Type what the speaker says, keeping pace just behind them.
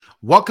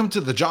Welcome to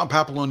the John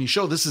Papaloni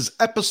Show. This is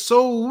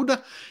episode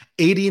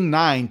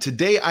 89.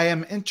 Today I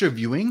am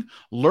interviewing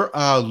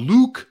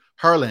Luke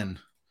Harlan.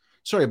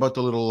 Sorry about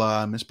the little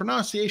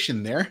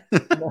mispronunciation there.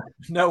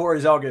 No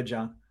worries. All good,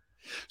 John.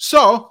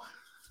 So,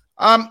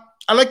 I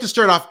like to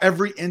start off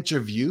every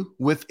interview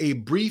with a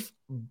brief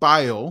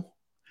bio,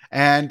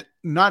 and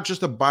not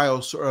just a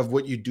bio sort of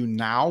what you do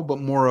now, but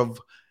more of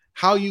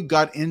how you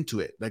got into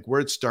it, like where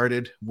it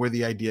started, where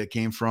the idea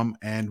came from,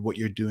 and what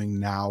you're doing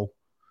now,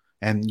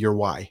 and your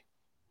why.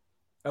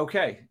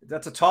 Okay,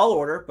 that's a tall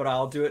order, but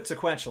I'll do it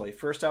sequentially.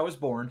 First, I was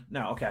born.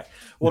 No, okay.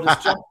 We'll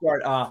just jump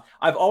start.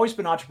 I've always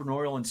been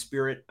entrepreneurial in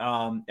spirit.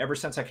 Ever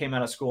since I came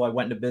out of school, I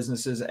went into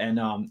businesses, and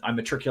I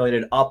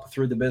matriculated up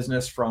through the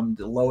business from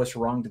the lowest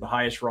rung to the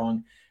highest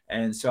rung.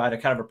 And so I had a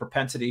kind of a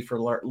propensity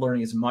for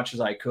learning as much as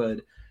I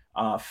could.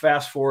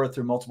 Fast forward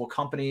through multiple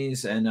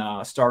companies and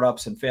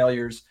startups and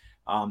failures.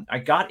 I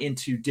got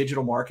into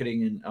digital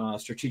marketing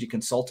and strategic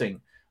consulting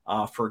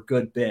for a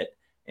good bit.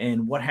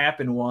 And what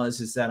happened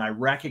is that I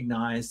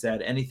recognized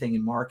that anything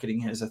in marketing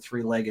has a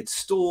three-legged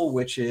stool,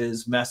 which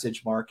is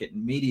message, market,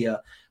 and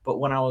media. But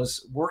when I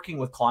was working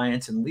with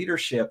clients and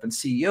leadership and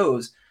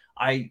CEOs,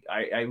 I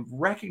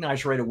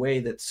recognized right away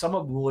that some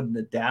of them wouldn't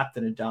adapt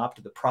and adopt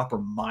to the proper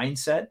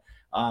mindset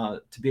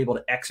to be able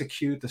to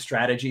execute the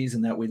strategies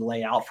and that we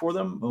lay out for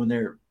them when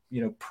they're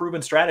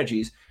proven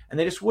strategies, and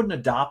they just wouldn't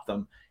adopt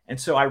them. And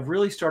so I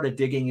really started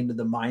digging into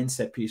the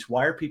mindset piece.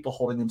 Why are people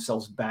holding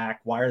themselves back?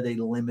 Why are they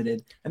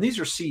limited? And these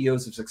are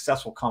CEOs of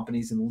successful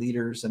companies and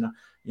leaders and,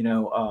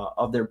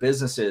 of their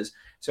businesses.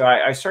 So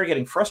I started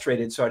getting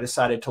frustrated. So I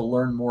decided to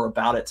learn more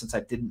about it since I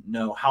didn't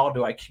know. How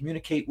do I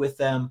communicate with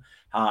them?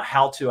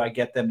 How do I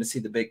get them to see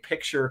the big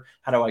picture?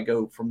 How do I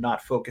go from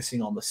not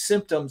focusing on the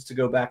symptoms to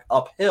go back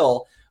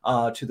uphill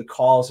to the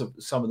cause of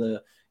some of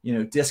the,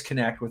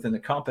 disconnect within the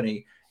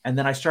company? And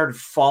then I started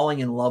falling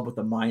in love with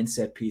the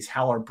mindset piece,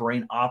 how our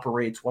brain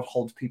operates, what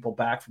holds people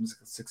back from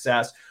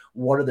success,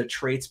 what are the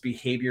traits,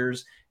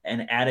 behaviors,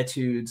 and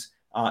attitudes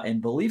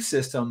and belief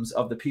systems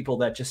of the people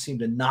that just seem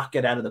to knock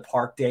it out of the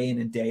park day in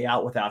and day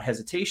out without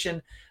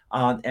hesitation.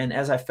 And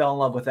as I fell in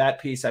love with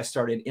that piece, I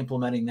started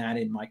implementing that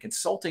in my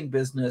consulting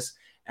business,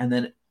 and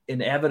then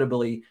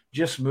inevitably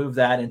just moved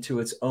that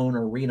into its own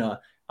arena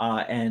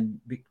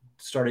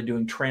started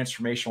doing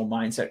transformational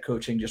mindset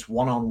coaching, just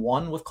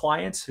one-on-one with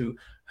clients who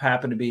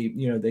happen to be,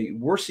 they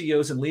were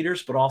CEOs and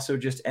leaders, but also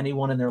just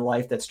anyone in their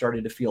life that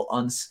started to feel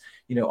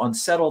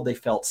unsettled. They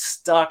felt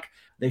stuck.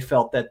 They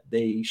felt that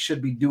they should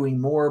be doing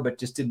more, but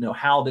just didn't know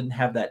how, didn't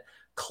have that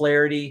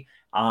clarity.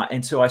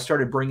 And so I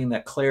started bringing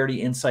that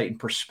clarity, insight, and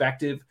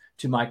perspective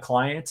to my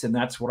clients. And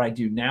that's what I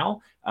do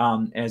now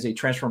as a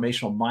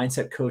transformational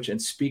mindset coach and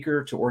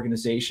speaker to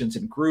organizations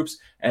and groups,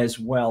 as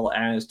well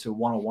as to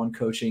one-on-one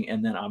coaching,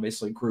 and then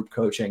obviously group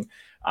coaching.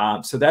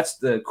 So that's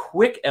the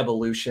quick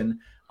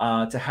evolution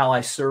to how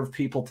I serve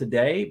people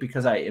today,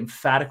 because I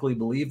emphatically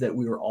believe that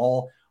we are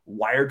all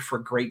wired for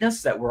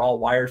greatness, that we're all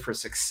wired for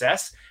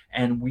success,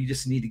 and we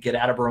just need to get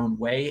out of our own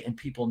way, and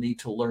people need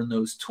to learn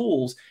those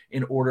tools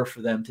in order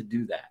for them to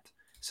do that.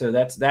 So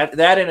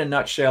that in a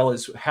nutshell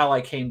is how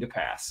I came to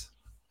pass.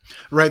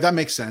 Right, that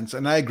makes sense,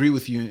 and I agree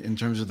with you in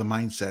terms of the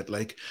mindset.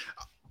 Like,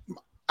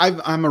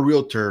 I'm a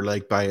realtor,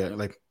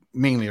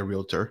 mainly a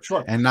realtor,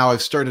 Sure. And now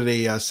I've started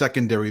a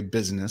secondary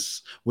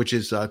business, which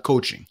is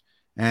coaching.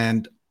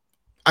 And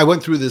I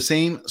went through the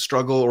same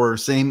struggle or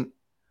same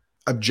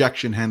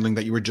objection handling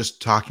that you were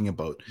just talking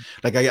about.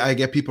 Like, I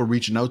get people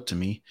reaching out to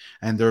me,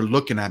 and they're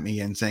looking at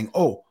me and saying,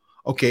 "Oh,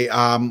 okay."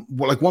 Well,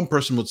 like one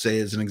person would say,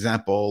 as an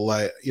example,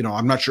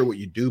 I'm not sure what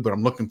you do, but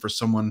I'm looking for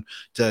someone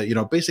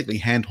to, basically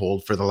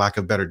handhold, for the lack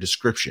of better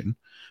description.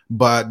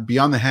 But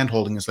beyond the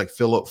handholding, it's like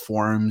fill out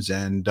forms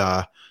and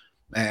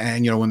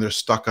when they're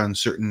stuck on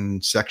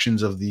certain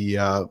sections of the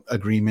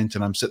agreement,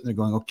 and I'm sitting there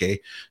going,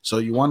 okay, so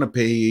you want to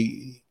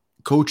pay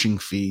coaching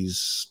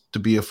fees to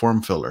be a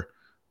form filler.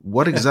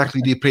 What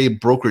exactly do you pay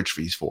brokerage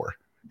fees for?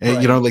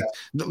 Right.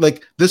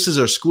 Like this is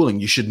our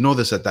schooling. You should know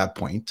this at that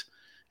point.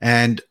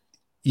 And,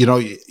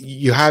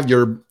 you have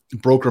your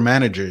broker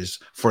managers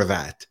for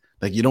that.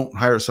 Like, you don't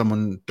hire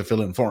someone to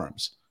fill in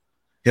forms.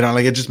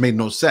 It just made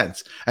no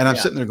sense. And I'm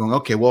sitting there going,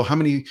 okay, well, how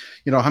many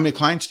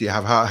clients do you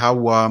have?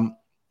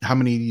 How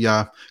many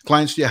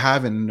clients do you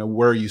have, and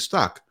where are you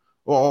stuck?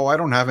 Oh, I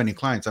don't have any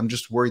clients. I'm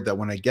just worried that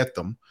when I get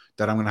them,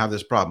 that I'm going to have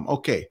this problem.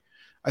 Okay.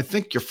 I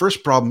think your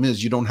first problem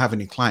is you don't have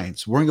any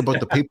clients. Worrying about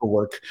the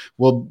paperwork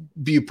will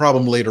be a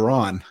problem later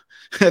on.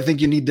 I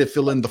think you need to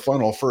fill in the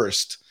funnel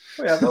first.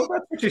 Well, yeah, that's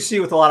what you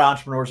see with a lot of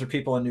entrepreneurs or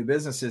people in new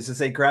businesses, is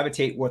they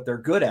gravitate what they're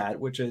good at,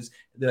 which is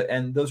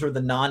and those are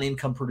the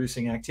non-income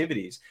producing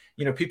activities.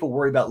 People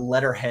worry about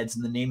letterheads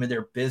and the name of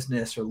their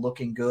business, or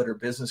looking good, or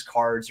business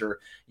cards, or,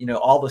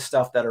 all the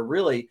stuff that are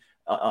really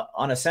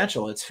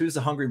unessential. It's who's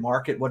the hungry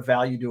market, what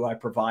value do I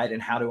provide,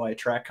 and how do I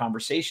attract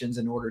conversations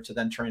in order to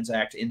then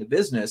transact into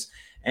business.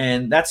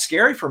 And that's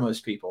scary for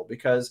most people,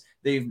 because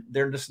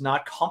they're just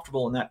not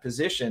comfortable in that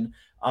position,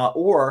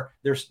 or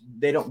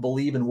they don't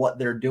believe in what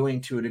they're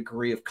doing to a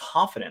degree of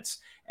confidence.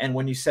 And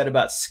when you said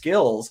about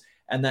skills,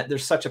 And that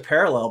there's such a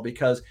parallel,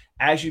 because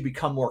as you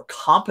become more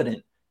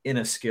competent in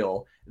a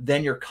skill,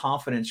 then your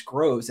confidence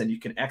grows and you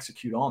can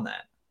execute on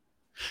that.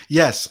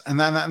 Yes, and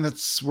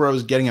that's where I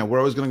was getting at. Where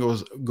I was going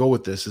to go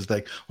with this is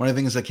like one of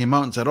the things that came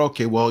out and said,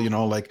 okay, well,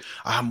 like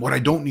what I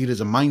don't need is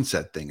a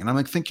mindset thing, and I'm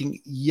like thinking,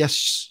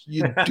 yes,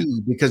 you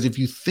do, because if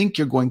you think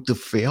you're going to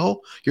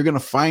fail, you're going to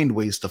find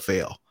ways to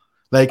fail.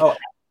 Like Oh,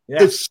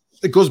 yeah.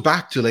 it goes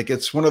back to like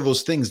it's one of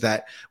those things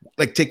that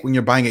like take when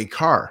you're buying a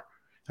car.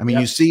 I mean,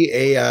 you Yep.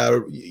 see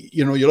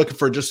you're looking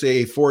for just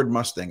a Ford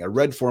Mustang, a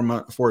red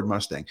Ford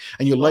Mustang,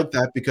 and you like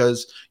that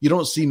because you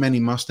don't see many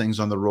Mustangs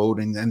on the road,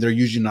 and they're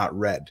usually not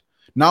red.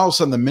 Now, all of a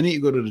sudden, the minute you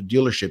go to the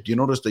dealership, do you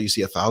notice that you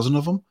see 1,000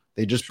 of them?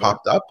 They just Sure.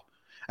 popped up.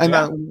 And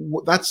Yeah.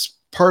 that's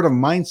part of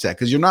mindset,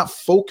 because you're not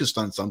focused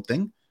on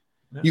something.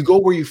 Yeah. You go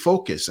where you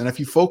focus. And if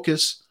you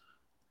focus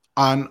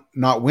on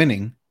not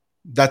winning,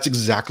 that's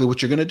exactly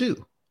what you're going to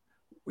do.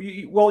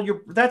 Well,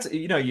 that's,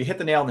 you hit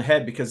the nail on the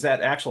head, because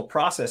that actual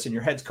process in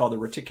your head is called the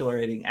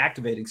reticulating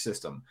activating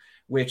system,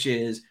 which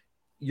is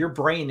your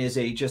brain is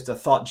just a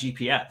thought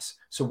GPS.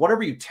 So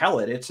whatever you tell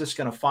it, it's just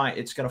going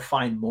to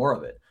find more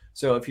of it.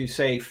 So if you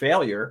say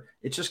failure,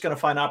 it's just going to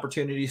find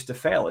opportunities to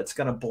fail. It's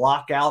going to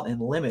block out and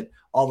limit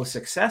all the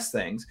success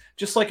things,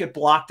 just like it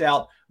blocked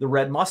out the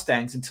red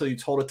Mustangs until you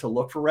told it to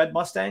look for red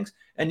Mustangs.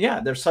 And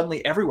yeah, they're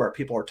suddenly everywhere.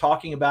 People are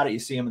talking about it. You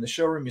see them in the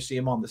showroom, you see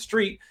them on the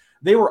street.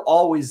 They were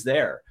always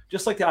there,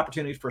 just like the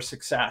opportunity for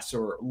success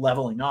or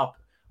leveling up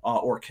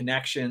or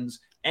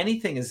connections.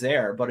 Anything is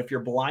there. But if your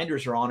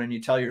blinders are on and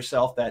you tell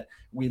yourself that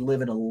we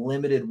live in a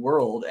limited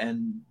world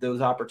and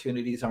those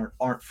opportunities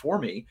aren't for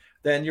me,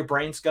 then your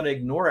brain's going to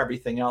ignore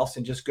everything else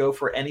and just go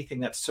for anything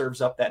that serves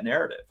up that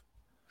narrative.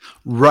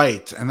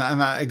 Right. And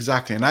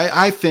exactly. And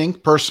I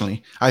think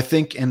personally, I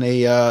think in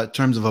a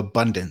terms of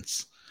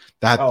abundance,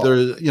 that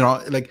there's,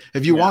 like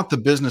if you want the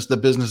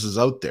business is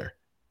out there.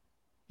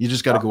 You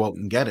just got to go out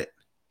and get it.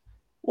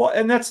 Well,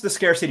 and that's the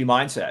scarcity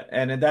mindset.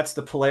 And that's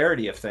the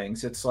polarity of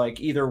things. It's like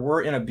either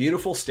we're in a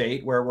beautiful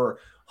state where we're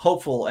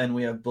hopeful and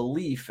we have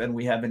belief and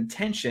we have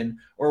intention,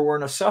 or we're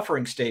in a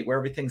suffering state where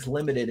everything's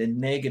limited and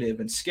negative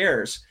and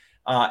scarce.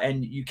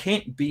 And you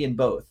can't be in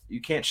both.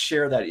 You can't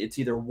share that. It's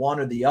either one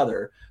or the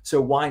other.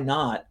 So why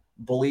not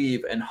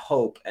believe and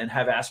hope and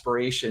have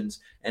aspirations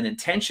and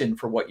intention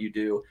for what you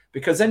do?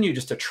 Because then you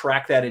just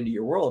attract that into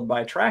your world. And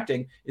by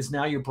attracting is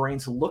now your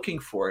brain's looking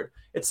for it.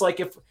 It's like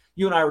if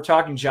you and I were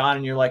talking, John,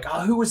 and you're like,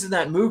 oh, who was in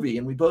that movie?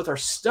 And we both are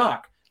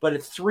stuck. But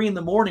at 3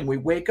 a.m, we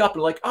wake up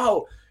and like,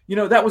 oh,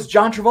 that was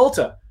John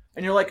Travolta.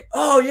 And you're like,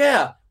 oh,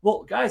 yeah.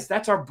 Well, guys,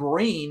 that's our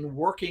brain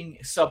working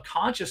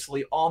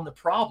subconsciously on the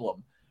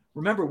problem.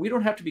 Remember, we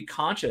don't have to be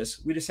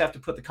conscious. We just have to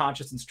put the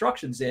conscious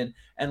instructions in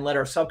and let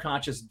our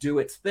subconscious do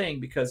its thing,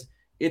 because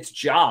its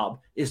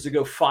job is to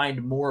go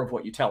find more of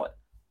what you tell it.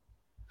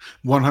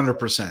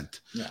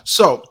 100%. Yeah.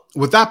 So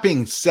with that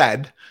being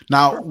said,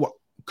 now, Sure.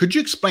 Could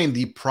you explain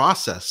the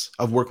process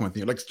of working with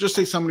you? Like, just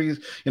say somebody,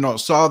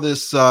 saw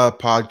this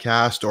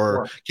podcast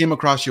or came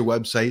across your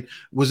website,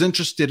 was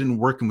interested in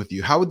working with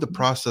you. How would the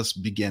process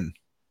begin?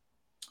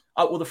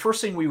 Well, the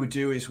first thing we would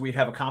do is we'd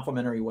have a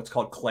complimentary, what's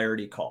called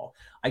clarity call.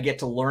 I get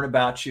to learn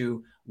about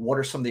you. What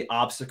are some of the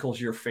obstacles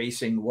you're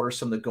facing? What are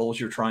some of the goals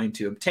you're trying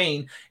to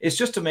obtain? It's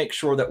just to make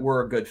sure that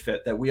we're a good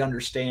fit,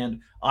 that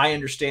I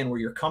understand where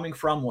you're coming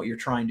from, what you're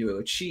trying to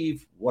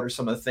achieve, what are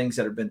some of the things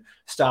that have been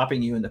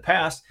stopping you in the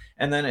past.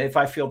 And then if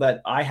I feel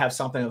that I have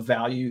something of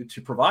value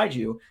to provide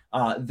you,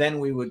 then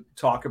we would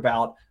talk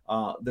about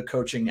the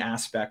coaching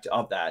aspect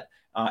of that.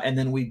 And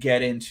then we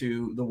get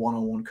into the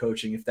one-on-one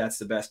coaching, if that's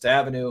the best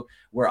avenue,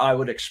 where I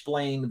would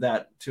explain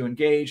that to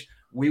engage,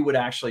 we would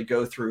actually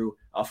go through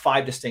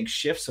 5 distinct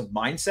shifts of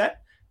mindset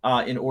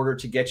in order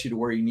to get you to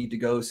where you need to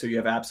go, so you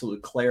have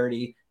absolute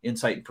clarity,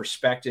 insight, and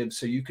perspective,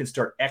 so you can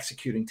start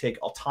executing, take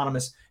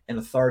autonomous and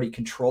authority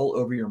control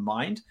over your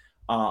mind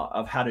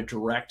of how to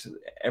direct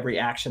every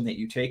action that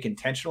you take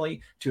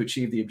intentionally to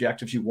achieve the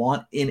objectives you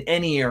want in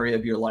any area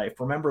of your life.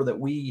 Remember that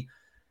we,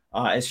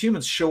 as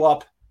humans, show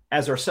up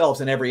as ourselves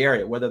in every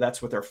area, whether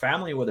that's with our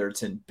family, whether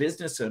it's in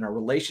business, in our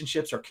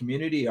relationships, our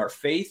community, our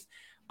faith.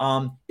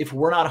 If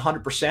we're not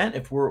 100%,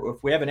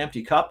 if we have an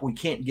empty cup, we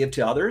can't give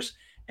to others.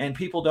 And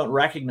people don't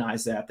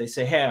recognize that. They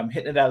say, hey, I'm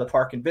hitting it out of the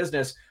park in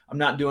business. I'm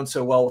not doing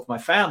so well with my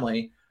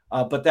family,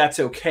 but that's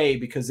okay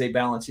because they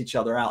balance each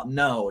other out.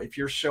 No, if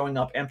you're showing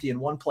up empty in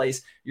one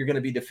place, you're going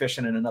to be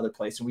deficient in another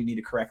place, and we need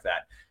to correct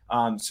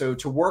that. So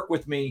to work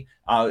with me,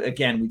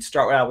 again, we'd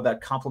start out with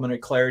that complimentary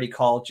clarity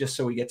call, just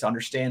so we get to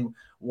understand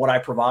what I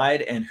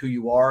provide and who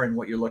you are and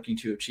what you're looking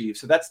to achieve.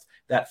 So that's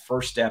that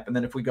first step. And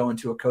then if we go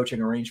into a coaching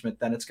arrangement,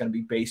 then it's going to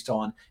be based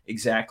on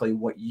exactly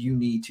what you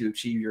need to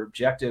achieve your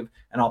objective.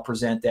 And I'll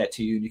present that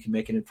to you, and you can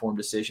make an informed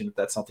decision if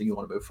that's something you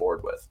want to move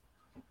forward with.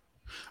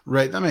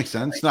 Right. That makes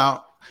sense.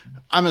 Now,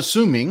 I'm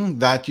assuming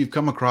that you've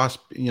come across,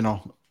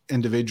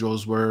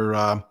 individuals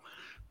where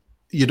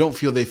you don't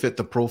feel they fit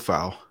the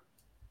profile.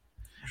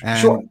 And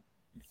sure.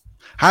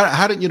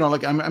 How did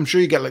I'm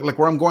sure you get like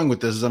where I'm going with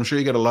this is I'm sure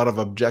you get a lot of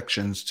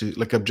objections to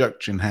like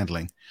objection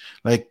handling.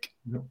 Like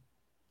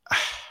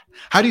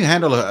How do you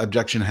handle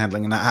objection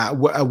handling, and at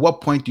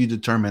what point do you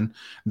determine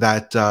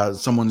that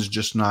someone's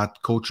just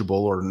not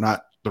coachable or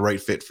not the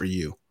right fit for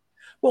you?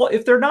 Well,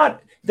 if they're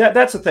not,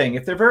 that's the thing.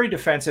 If they're very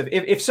defensive,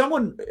 if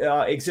someone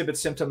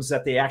exhibits symptoms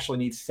that they actually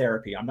need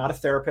therapy, I'm not a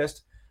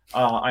therapist.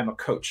 I'm a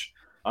coach.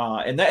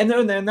 And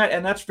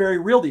that's very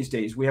real these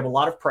days. We have a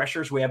lot of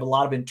pressures. We have a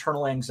lot of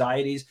internal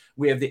anxieties.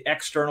 We have the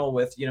external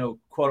with,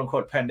 quote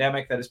unquote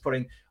pandemic that is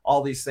putting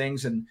all these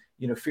things and,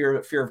 fear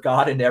of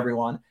God into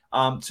everyone.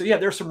 So yeah,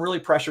 there's some really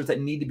pressures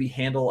that need to be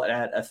handled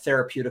at a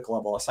therapeutic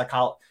level, a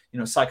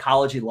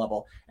psychology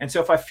level. And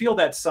so if I feel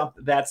that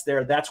that's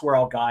there, that's where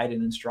I'll guide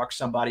and instruct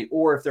somebody.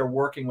 Or if they're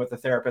working with a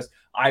therapist,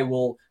 I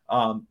will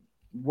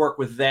work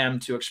with them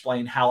to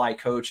explain how I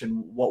coach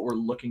and what we're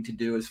looking to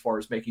do as far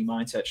as making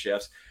mindset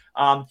shifts.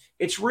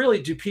 It's really,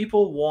 do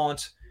people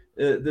want,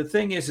 the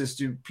thing is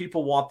do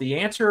people want the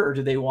answer, or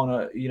do they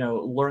want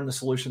to, learn the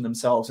solution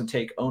themselves and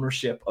take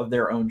ownership of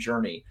their own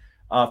journey?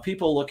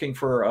 People looking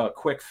for a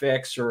quick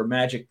fix or a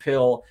magic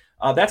pill,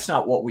 that's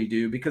not what we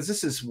do, because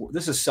this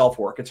is self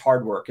work. It's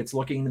hard work. It's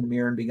looking in the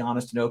mirror and being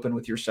honest and open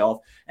with yourself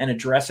and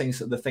addressing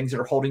the things that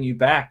are holding you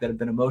back, that have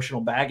been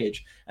emotional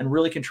baggage, and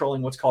really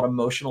controlling what's called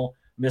emotional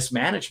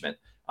mismanagement.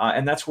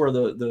 And that's where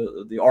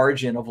the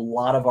origin of a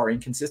lot of our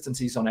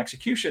inconsistencies on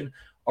execution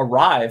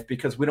arrive,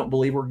 because we don't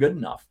believe we're good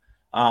enough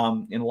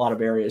in a lot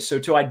of areas. So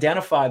to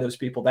identify those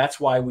people, that's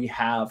why we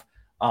have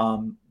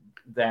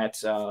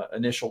that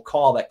initial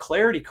call, that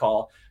clarity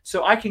call,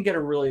 so I can get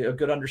a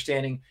good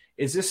understanding.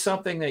 Is this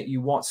something that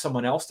you want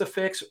someone else to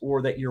fix,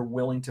 or that you're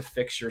willing to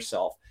fix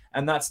yourself?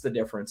 And that's the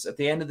difference. At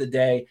the end of the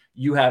day,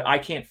 I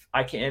can't,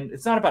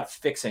 it's not about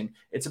fixing.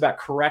 It's about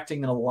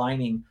correcting and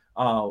aligning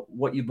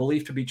what you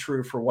believe to be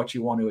true for what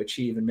you want to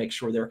achieve, and make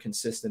sure they're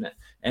consistent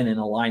and in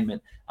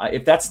alignment.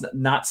 If that's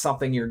not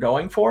something you're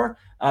going for,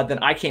 then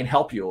I can't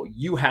help you.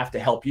 You have to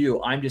help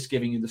you. I'm just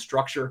giving you the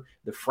structure,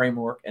 the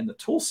framework, and the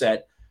tool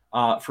set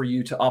for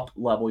you to up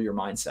level your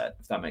mindset,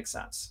 if that makes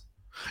sense.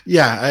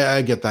 Yeah,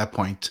 I get that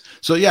point.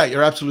 So yeah,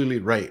 you're absolutely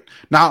right.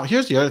 Now,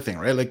 here's the other thing,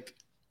 right? Like,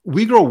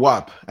 we grow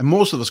up, and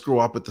most of us grow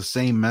up with the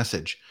same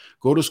message: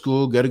 go to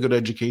school, get a good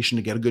education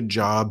to get a good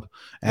job,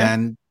 Yeah,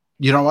 and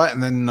you know what?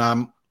 And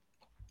then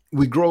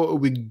we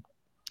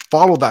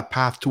follow that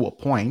path to a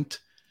point.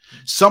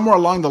 Somewhere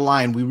along the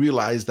line, we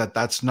realize that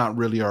that's not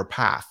really our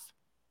path,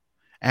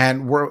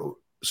 and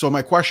so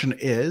my question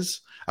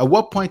is: at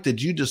what point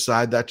did you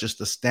decide that just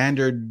the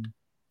standard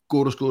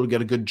go to school to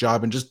get a good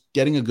job, and just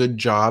getting a good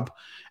job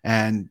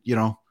and,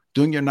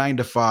 doing your 9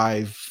 to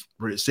 5,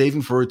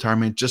 saving for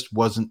retirement just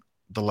wasn't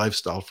the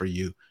lifestyle for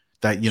you,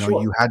 that,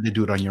 sure. you had to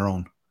do it on your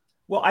own?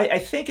 Well, I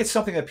think it's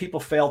something that people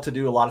fail to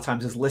do a lot of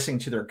times, is listening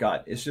to their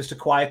gut. It's just to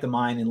quiet the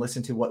mind and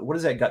listen to what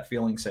does that gut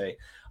feeling say.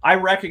 I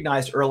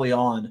recognized early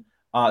on,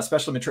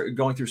 especially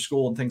going through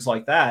school and things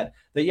like that,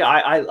 that yeah,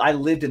 I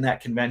lived in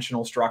that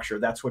conventional structure.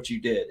 That's what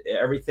you did.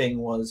 Everything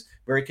was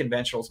very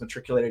conventional, it's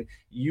matriculated.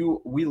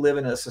 We live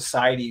in a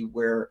society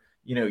where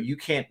you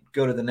can't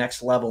go to the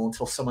next level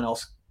until someone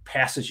else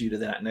passes you to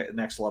that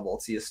next level.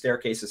 It's the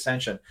staircase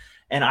ascension.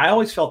 And I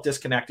always felt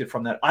disconnected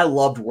from that. I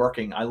loved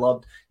working. I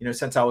loved,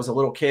 since I was a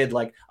little kid,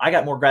 like I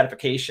got more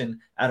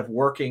gratification out of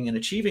working and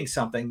achieving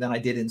something than I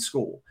did in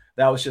school.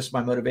 That was just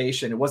my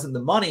motivation. It wasn't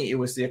the money, it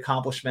was the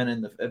accomplishment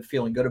and the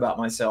feeling good about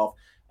myself.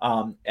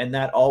 And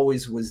that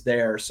always was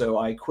there. So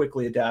I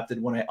quickly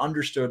adapted when I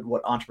understood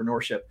what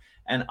entrepreneurship,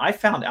 and I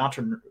found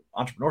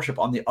entrepreneurship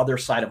on the other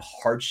side of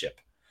hardship.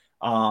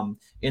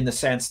 In the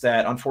sense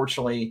that,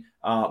 unfortunately,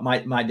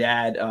 my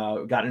dad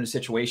got in a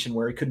situation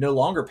where he could no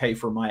longer pay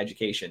for my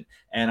education.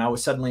 And I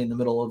was suddenly in the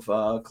middle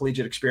of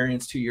collegiate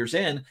experience 2 years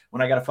in,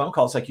 when I got a phone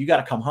call. It's like, you got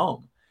to come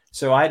home.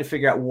 So I had to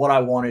figure out what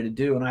I wanted to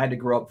do, and I had to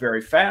grow up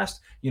very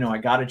fast. I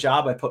got a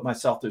job. I put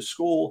myself through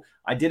school.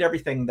 I did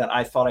everything that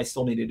I thought I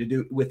still needed to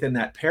do within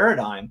that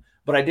paradigm,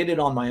 but I did it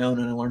on my own,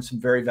 and I learned some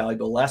very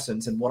valuable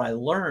lessons. And what I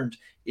learned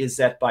is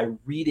that by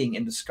reading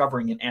and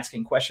discovering and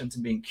asking questions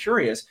and being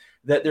curious,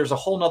 that there's a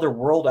whole nother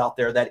world out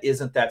there that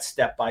isn't that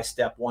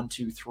step-by-step 1,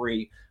 2,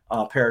 3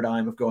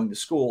 paradigm of going to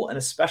school. And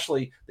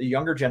especially the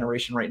younger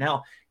generation right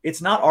now,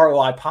 it's not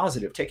ROI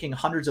positive. Taking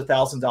hundreds of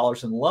thousands of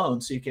dollars in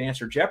loans so you can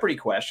answer Jeopardy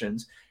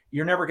questions,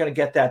 you're never going to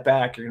get that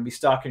back. You're going to be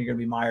stuck, and you're going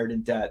to be mired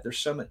in debt. There's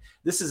so many.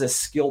 This is a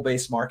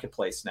skill-based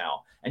marketplace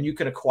now, and you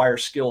can acquire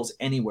skills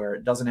anywhere.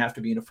 It doesn't have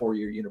to be in a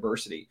 4-year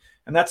university.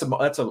 And that's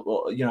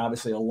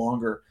obviously a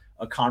longer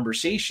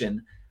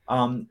conversation.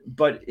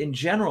 But in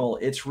general,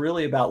 it's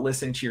really about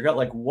listening to your gut.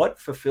 Like, what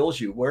fulfills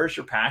you? Where's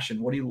your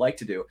passion? What do you like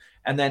to do?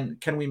 And then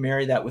can we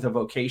marry that with a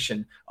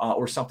vocation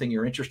or something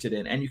you're interested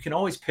in? And you can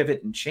always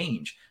pivot and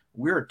change.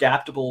 We're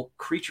adaptable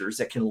creatures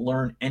that can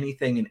learn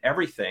anything and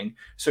everything.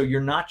 So you're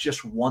not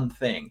just one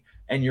thing,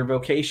 and your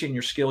vocation,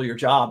 your skill, your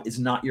job is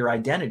not your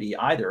identity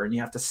either. And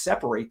you have to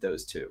separate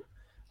those two.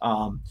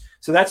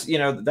 So that's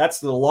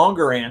the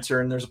longer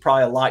answer, and there's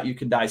probably a lot you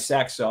can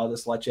dissect. So I'll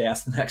just let you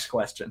ask the next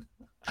question.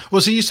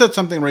 Well, so you said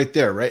something right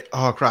there, right?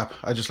 Oh crap,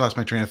 I just lost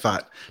my train of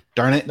thought.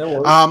 Darn it.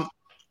 No worries.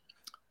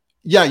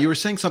 Yeah, you were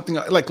saying something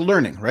like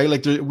learning, right?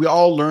 Like we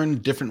all learn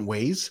different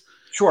ways.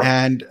 Sure.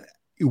 And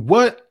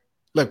what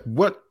like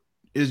what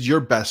is your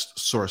best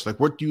source? Like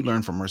what do you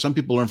learn from? Or some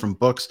people learn from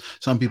books,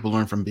 some people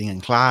learn from being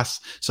in class,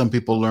 some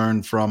people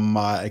learn from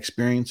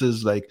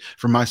experiences. Like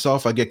for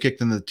myself, I get kicked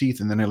in the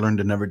teeth and then I learn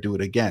to never do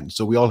it again.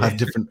 So we all have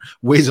different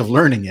ways of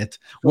learning it.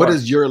 What Sure.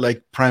 is your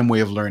like prime way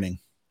of learning?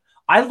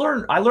 I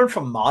learn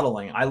from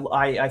modeling.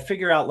 I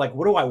figure out like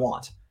what do I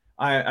want.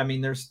 I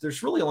mean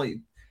there's really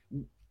only,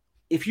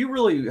 if you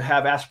really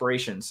have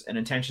aspirations and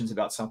intentions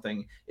about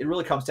something, it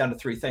really comes down to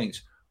three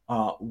things.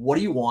 What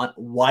do you want?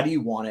 Why do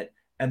you want it?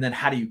 And then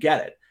how do you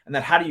get it? And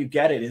then how do you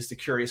get it is the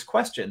curious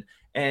question.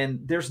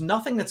 And there's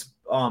nothing that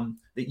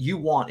you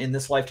want in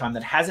this lifetime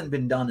that hasn't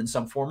been done in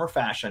some form or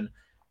fashion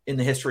in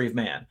the history of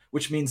man,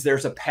 which means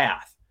there's a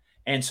path.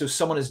 And so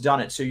someone has done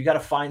it. So you got to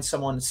find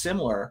someone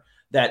similar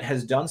that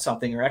has done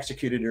something or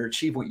executed or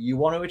achieved what you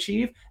want to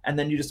achieve. And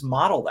then you just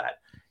model that.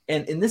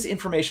 And in this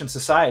information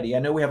society, I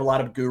know we have a lot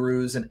of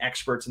gurus and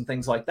experts and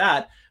things like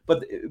that,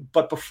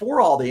 but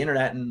before all the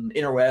internet and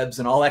interwebs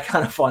and all that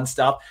kind of fun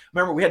stuff,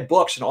 remember we had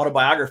books and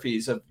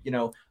autobiographies of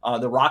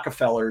the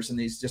Rockefellers and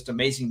these just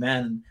amazing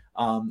men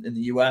in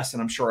the U.S.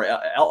 and I'm sure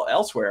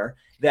elsewhere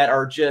that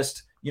are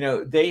just,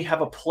 they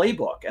have a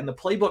playbook, and the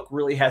playbook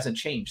really hasn't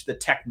changed. The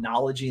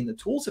technology and the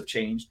tools have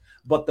changed,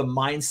 but the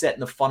mindset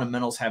and the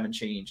fundamentals haven't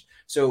changed.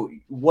 So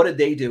what did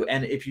they do?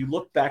 And if you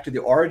look back to the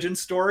origin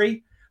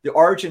story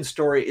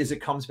is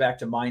it comes back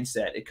to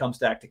mindset. It comes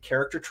back to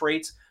character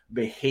traits,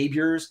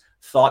 behaviors,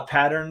 thought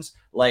patterns.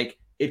 Like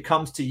it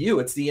comes to you.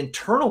 It's the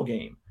internal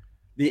game.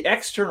 The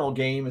external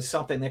game is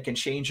something that can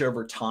change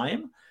over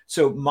time.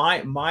 So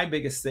my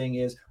biggest thing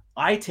is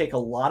I take a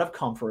lot of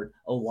comfort,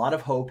 a lot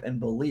of hope and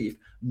belief,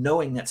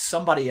 knowing that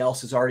somebody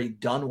else has already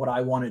done what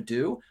I want to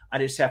do. I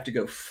just have to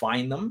go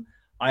find them.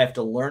 I have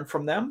to learn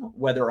from them,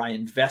 whether I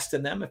invest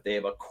in them, if they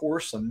have a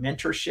course, a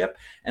mentorship,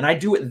 and I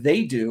do what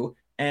they do,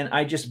 and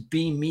I just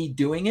be me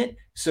doing it.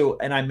 So,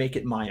 and I make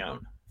it my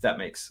own.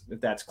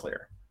 If that's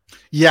clear.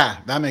 Yeah,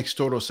 that makes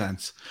total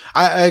sense.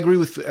 I agree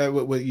with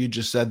what you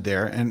just said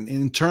there. And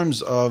in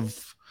terms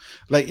of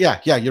like, yeah,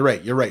 you're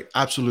right. You're right.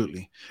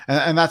 Absolutely.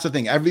 And that's the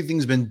thing.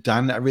 Everything's been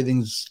done.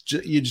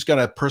 You just got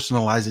to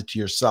personalize it to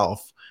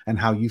yourself and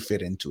how you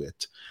fit into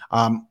it.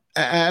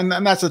 And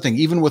that's the thing.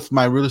 Even with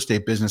my real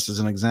estate business as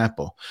an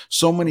example,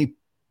 so many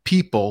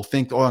people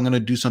think, oh, I'm going to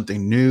do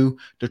something new.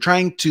 They're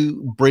trying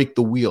to break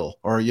the wheel,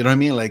 or you know what I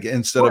mean? Like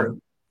instead of, Sure.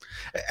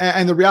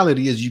 and the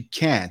reality is you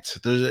can't.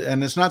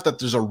 And it's not that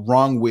there's a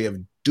wrong way of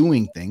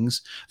doing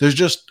things. There's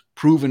just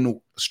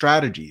proven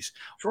strategies.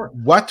 Sure.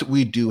 What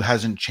we do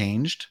hasn't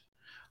changed.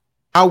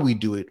 How we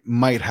do it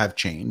might have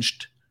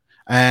changed,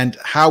 and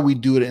how we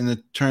do it in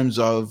the terms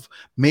of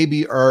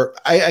maybe where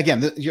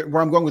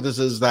I'm going with this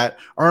is that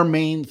our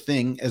main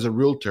thing as a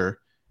realtor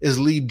is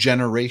lead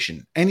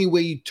generation. Any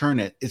way you turn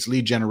it, it's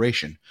lead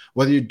generation.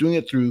 Whether you're doing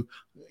it through,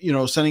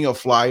 sending out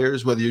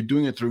flyers, whether you're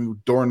doing it through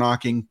door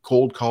knocking,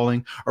 cold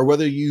calling, or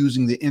whether you're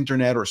using the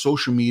internet or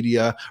social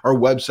media or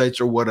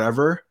websites or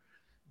whatever.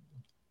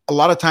 A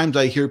lot of times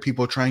I hear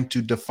people trying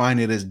to define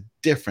it as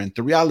different.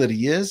 The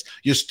reality is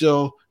you're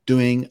still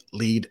doing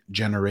lead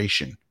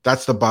generation.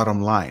 That's the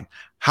bottom line.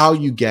 How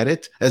you get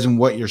it, as in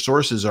what your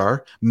sources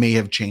are, may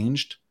have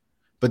changed,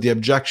 but the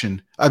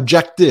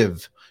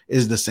objective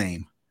is the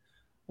same.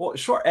 Well,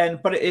 sure.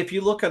 But if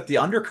you look at the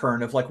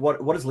undercurrent of like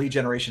what does lead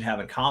generation have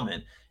in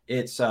common?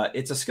 It's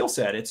a skill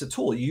set. It's a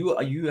tool.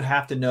 You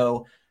have to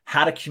know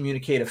how to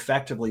communicate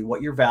effectively,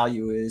 what your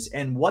value is,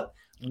 and what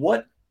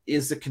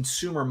is the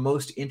consumer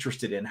most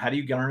interested in. How do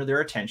you garner their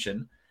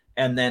attention?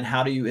 And then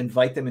how do you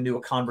invite them into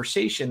a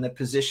conversation that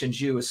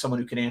positions you as someone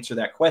who can answer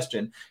that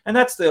question? And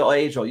that's the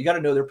age old. You got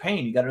to know their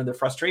pain. You got to know their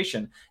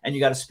frustration. And you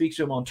got to speak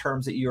to them on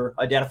terms that you're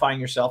identifying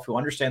yourself, who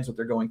understands what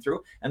they're going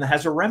through and that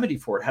has a remedy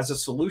for it, has a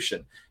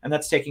solution. And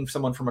that's taking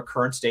someone from a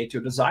current state to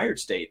a desired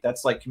state.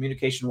 That's like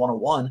communication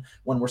 101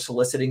 when we're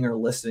soliciting or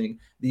listening,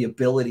 the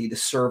ability to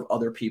serve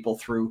other people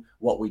through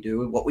what we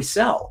do and what we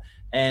sell.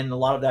 And a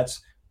lot of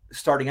that's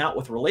starting out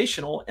with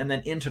relational and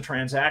then into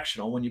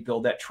transactional when you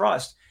build that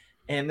trust.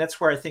 And that's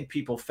where I think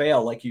people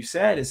fail, like you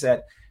said, is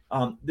that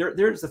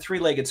there's the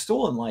three-legged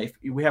stool in life.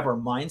 We have our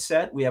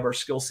mindset, we have our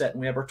skill set, and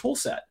we have our tool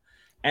set.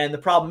 And the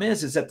problem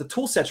is that the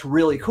tool set's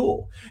really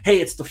cool. Hey,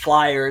 it's the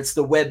flyer, it's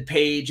the web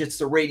page, it's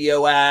the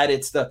radio ad,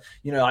 it's the,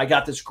 I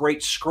got this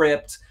great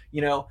script.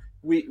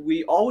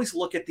 We always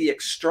look at the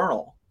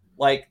external,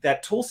 like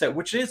that tool set,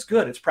 which is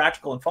good. It's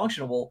practical and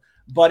functional,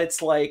 but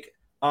it's like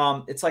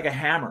a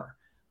hammer.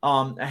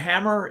 A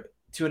hammer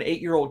to an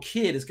 8-year-old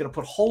kid is going to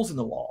put holes in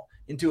the wall.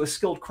 Into a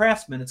skilled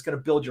craftsman, it's going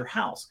to build your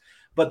house.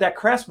 But that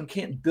craftsman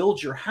can't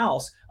build your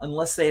house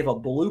unless they have a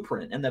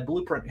blueprint. And that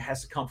blueprint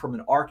has to come from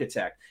an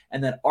architect.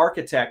 And that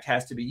architect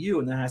has to be you.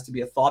 And that has to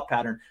be a thought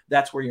pattern.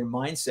 That's where your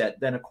mindset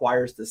then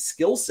acquires the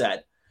skill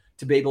set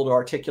to be able to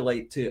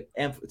articulate,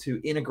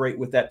 to integrate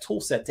with that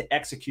tool set to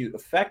execute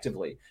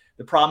effectively.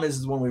 The problem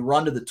is when we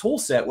run to the tool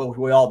set, what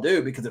we all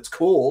do because it's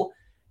cool,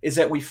 is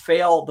that we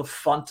fail the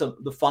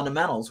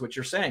fundamentals, which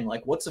you're saying,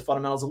 like, what's the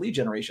fundamentals of lead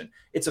generation?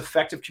 It's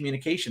effective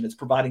communication. It's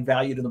providing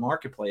value to the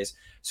marketplace.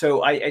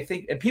 So I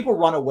think, and people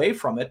run away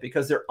from it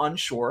because they're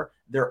unsure,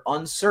 they're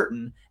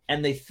uncertain,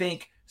 and they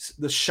think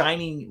the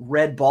shining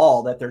red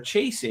ball that they're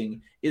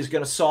chasing is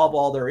going to solve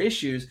all their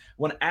issues,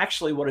 when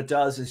actually what it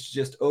does is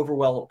just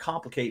overwhelm,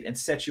 complicate, and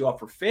set you up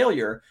for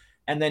failure.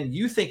 And then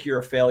you think you're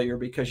a failure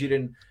because you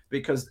didn't,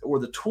 or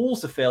the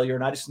tool's the failure,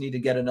 and I just need to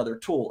get another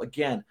tool.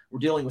 Again, we're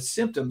dealing with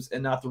symptoms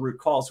and not the root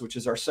cause, which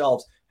is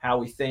ourselves, how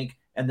we think,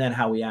 and then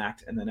how we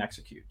act, and then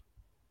execute.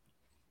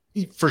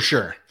 For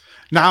sure.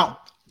 Now,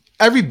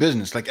 every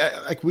business, like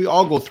we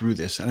all go through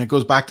this, and it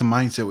goes back to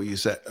mindset. What you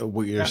said,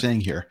 what you're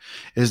saying here,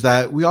 is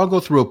that we all go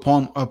through a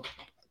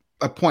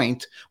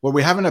point where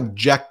we have an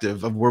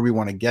objective of where we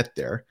want to get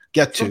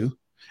to,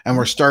 and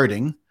we're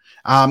starting.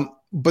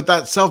 But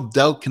that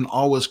self-doubt can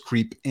always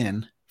creep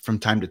in from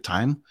time to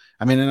time.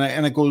 I mean,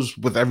 and it goes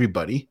with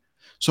everybody.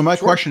 So my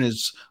question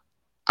is,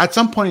 at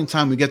some point in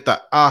time, we get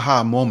that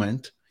aha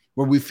moment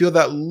where we feel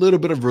that little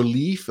bit of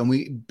relief, and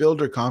we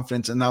build our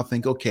confidence and now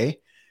think, okay,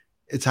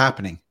 it's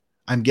happening.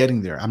 I'm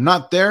getting there. I'm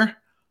not there,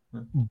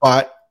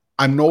 but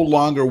I'm no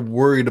longer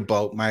worried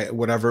about my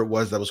whatever it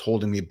was that was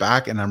holding me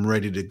back, and I'm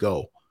ready to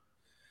go.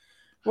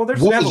 Well, there's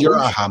what was your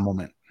aha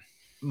moment?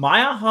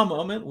 My aha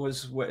moment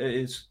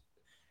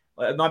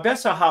my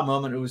best aha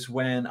moment was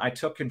when I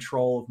took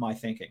control of my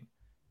thinking.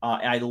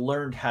 I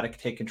learned how to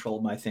take control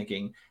of my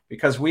thinking,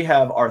 because we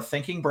have our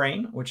thinking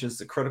brain, which is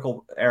the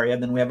critical area.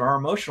 And then we have our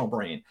emotional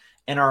brain,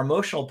 and our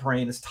emotional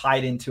brain is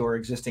tied into our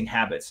existing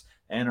habits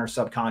and our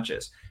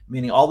subconscious,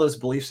 meaning all those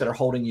beliefs that are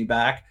holding you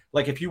back.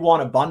 Like, if you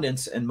want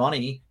abundance and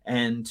money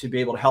and to be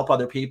able to help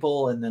other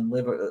people and then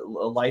live a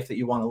life that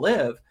you want to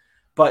live,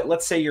 but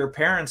let's say your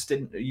parents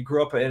you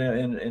grew up in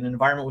an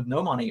environment with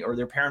no money, or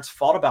their parents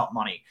fought about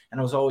money and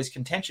it was always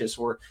contentious,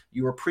 or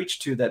you were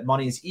preached to that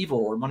money is evil,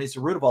 or money is the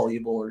root of all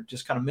evil, or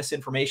just kind of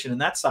misinformation in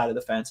that side of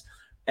the fence.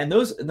 And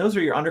those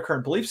are your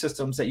undercurrent belief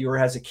systems that you were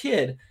as a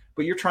kid,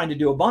 but you're trying to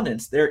do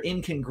abundance. They're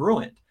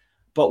incongruent.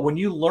 But when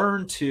you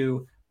learn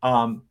to,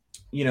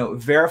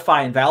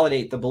 verify and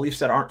validate the beliefs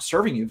that aren't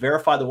serving you,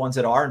 verify the ones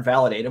that are and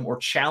validate them, or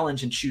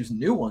challenge and choose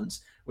new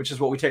ones, which is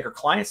what we take our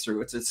clients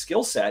through. It's a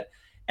skill set.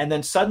 And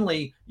then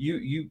suddenly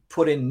you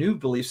put in new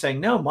beliefs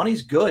saying, no,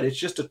 money's good. It's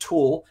just a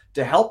tool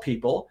to help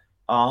people.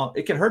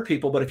 It can hurt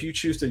people, but if you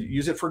choose to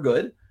use it for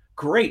good,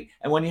 great.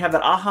 And when you have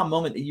that aha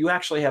moment that you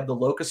actually have the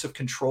locus of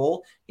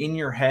control in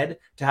your head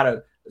to how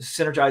to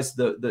synergize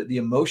the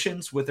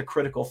emotions with the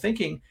critical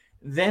thinking,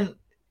 then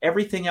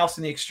everything else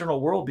in the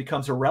external world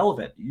becomes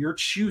irrelevant. You're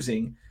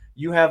choosing.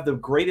 You have the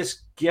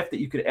greatest gift that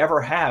you could ever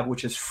have,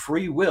 which is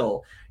free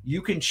will.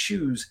 You can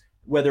choose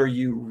whether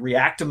you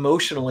react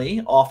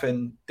emotionally,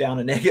 often down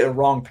a negative,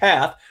 wrong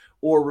path,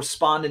 or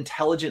respond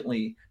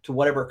intelligently to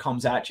whatever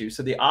comes at you.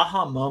 So the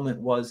aha moment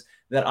was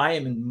that I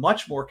am in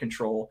much more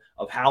control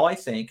of how I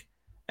think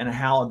and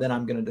how then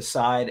I'm going to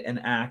decide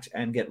and act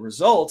and get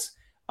results,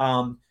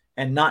 and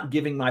not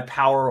giving my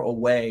power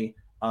away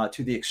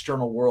to the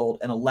external world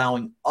and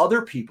allowing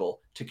other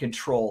people to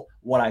control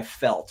what I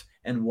felt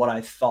and what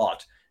I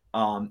thought.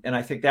 And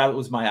I think that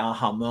was my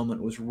aha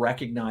moment, was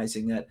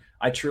recognizing that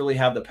I truly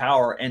have the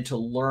power, and to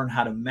learn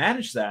how to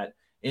manage that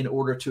in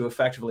order to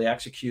effectively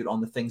execute on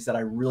the things that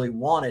I really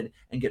wanted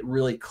and get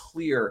really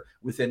clear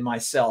within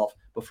myself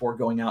before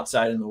going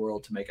outside in the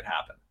world to make it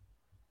happen.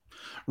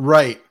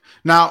 Right.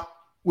 Now,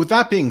 with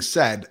that being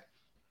said,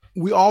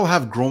 we all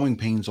have growing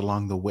pains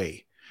along the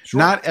way. Sure.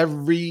 Not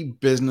every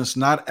business,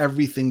 not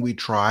everything we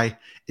try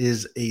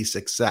is a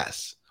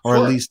success, or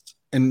at least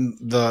in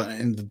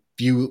the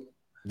view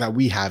that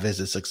we have as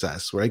a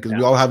success, right? Because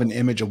we all have an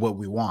image of what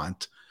we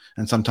want,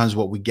 and sometimes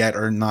what we get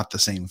are not the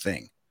same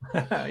thing.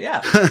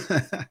 Yeah.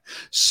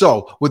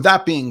 So with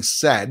that being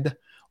said,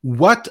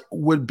 what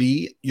would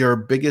be your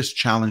biggest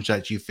challenge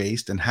that you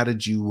faced, and how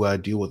did you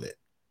deal with it?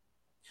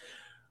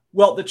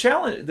 Well,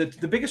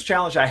 the biggest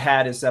challenge I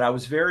had is that I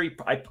was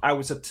I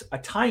was at a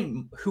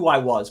time who I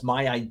was,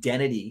 my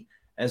identity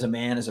as a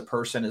man, as a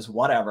person, as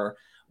whatever,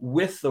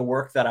 with the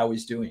work that I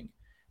was doing.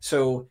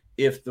 So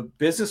if the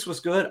business was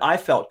good, I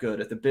felt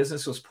good. If the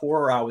business was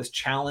poor, or I was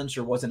challenged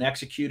or wasn't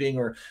executing,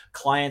 or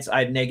clients, I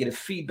had negative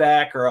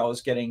feedback, or I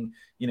was getting,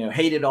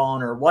 hated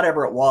on, or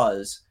whatever it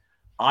was,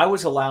 I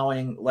was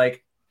allowing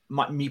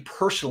me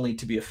personally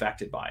to be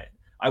affected by it.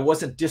 I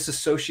wasn't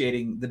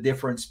disassociating the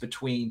difference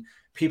between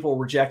people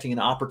rejecting an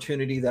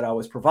opportunity that I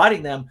was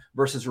providing them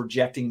versus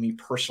rejecting me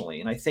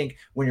personally. And I think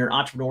when you're an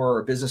entrepreneur or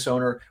a business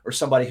owner, or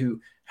somebody who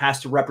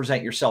has to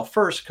represent yourself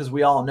first, because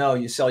we all know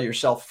you sell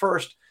yourself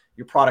first,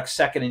 your product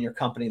second, and your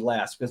company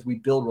last, because we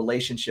build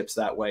relationships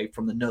that way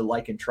from the know,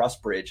 like, and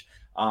trust bridge.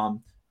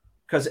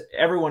 Because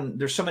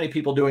there's so many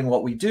people doing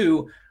what we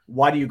do.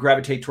 Why do you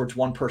gravitate towards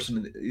one person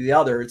or the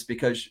other? It's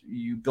because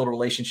you build a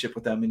relationship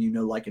with them,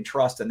 and like, and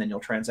trust, and then you'll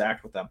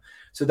transact with them.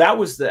 So that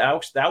was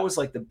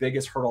like the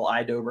biggest hurdle I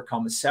had to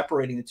overcome, is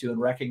separating the two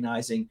and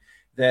recognizing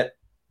that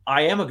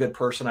I am a good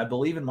person. I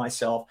believe in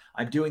myself.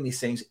 I'm doing these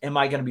things. Am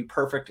I going to be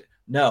perfect?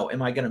 No.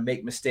 Am I going to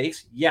make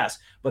mistakes? Yes.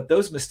 But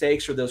those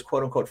mistakes or those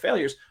quote unquote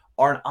failures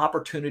are an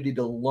opportunity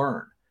to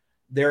learn.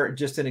 They're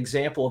just an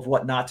example of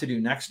what not to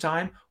do next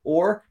time,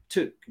 or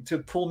to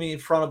pull me in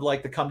front of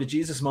like the come to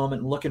Jesus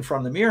moment and look in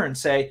front of the mirror and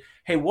say,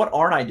 hey, what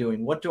aren't I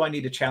doing? What do I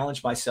need to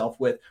challenge myself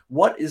with?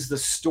 What is the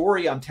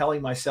story I'm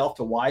telling myself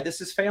to why this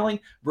is failing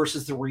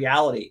versus the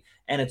reality?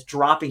 And it's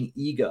dropping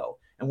ego.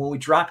 And when we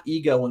drop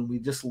ego and we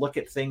just look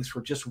at things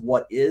for just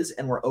what is,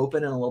 and we're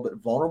open and a little bit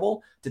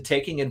vulnerable to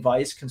taking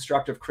advice,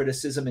 constructive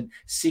criticism, and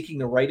seeking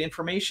the right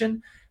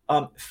information,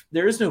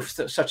 there is no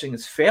such thing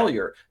as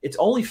failure. It's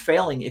only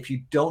failing if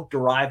you don't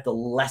derive the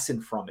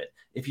lesson from it.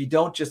 If you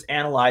don't just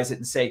analyze it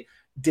and say,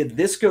 did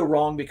this go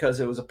wrong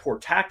because it was a poor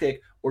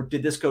tactic, or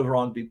did this go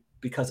wrong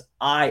because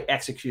I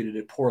executed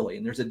it poorly?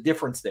 And there's a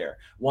difference there.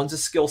 One's a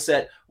skill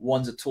set,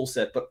 one's a tool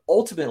set. But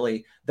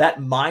ultimately, that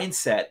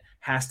mindset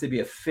has to be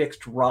a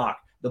fixed rock,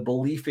 the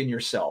belief in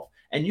yourself.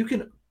 And you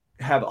can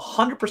have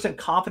 100%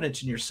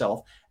 confidence in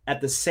yourself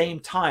at the same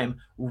time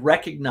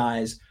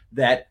recognize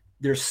that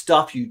there's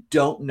stuff you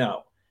don't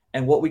know.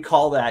 And what we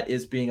call that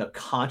is being a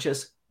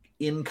conscious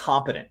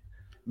incompetent,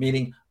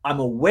 meaning I'm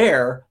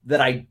aware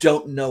that I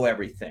don't know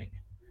everything,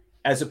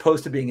 as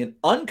opposed to being an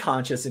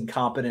unconscious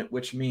incompetent,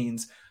 which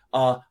means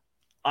I'm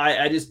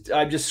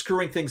just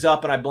screwing things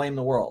up and I blame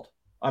the world.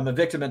 I'm a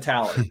victim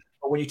mentality.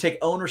 But when you take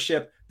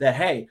ownership that,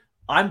 hey,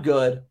 I'm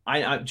good.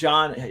 I'm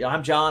John.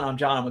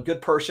 I'm a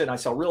good person. I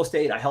sell real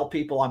estate. I help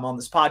people. I'm on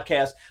this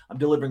podcast. I'm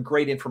delivering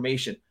great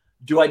information.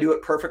 Do I do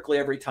it perfectly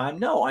every time?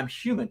 No, I'm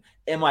human.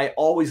 Am I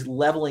always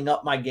leveling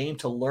up my game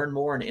to learn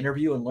more and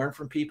interview and learn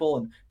from people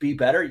and be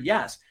better?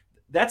 Yes.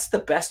 That's the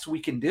best we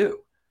can do,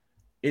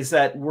 is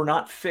that we're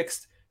not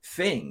fixed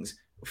things,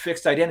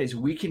 fixed identities.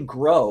 We can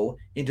grow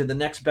into the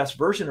next best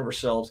version of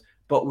ourselves,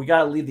 but we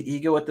got to leave the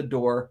ego at the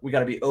door. We got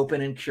to be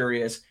open and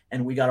curious,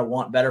 and we got to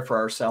want better for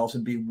ourselves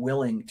and be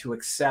willing to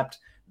accept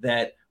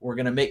that we're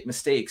going to make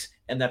mistakes.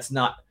 And that's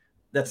not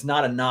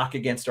a knock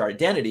against our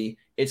identity.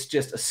 It's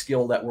just a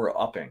skill that we're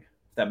upping.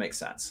 If that makes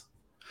sense.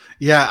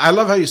 Yeah, I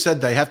love how you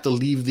said that. You have to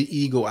leave the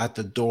ego at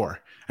the door.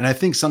 And I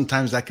think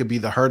sometimes that could be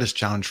the hardest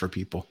challenge for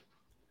people.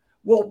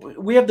 Well,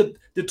 we have the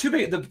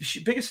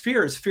biggest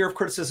fear is fear of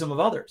criticism of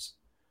others.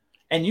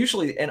 And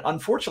usually, and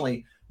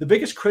unfortunately, the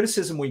biggest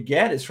criticism we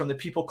get is from the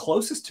people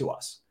closest to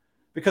us.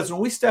 Because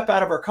when we step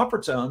out of our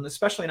comfort zone,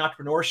 especially in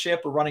entrepreneurship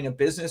or running a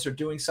business or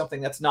doing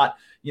something that's not,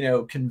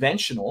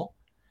 conventional,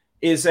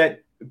 is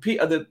that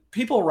the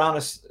people around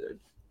us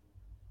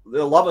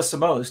that love us the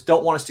most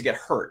don't want us to get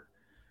hurt.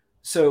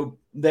 So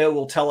they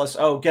will tell us,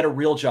 oh, get a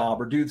real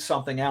job or do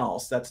something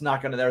else. That's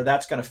going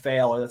to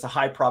fail, or that's a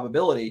high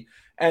probability.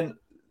 And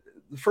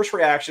the first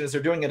reaction is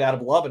they're doing it out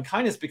of love and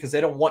kindness because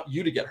they don't want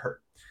you to get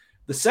hurt.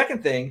 The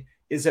second thing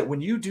is that when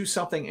you do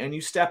something and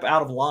you step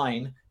out of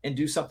line and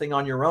do something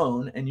on your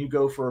own and you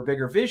go for a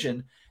bigger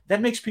vision, that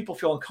makes people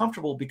feel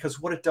uncomfortable, because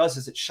what it does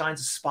is it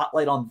shines a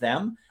spotlight on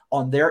them,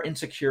 on their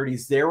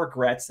insecurities, their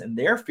regrets, and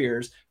their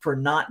fears for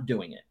not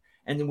doing it.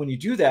 And then when you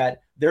do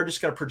that, they're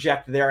just going to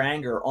project their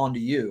anger onto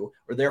you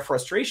or their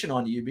frustration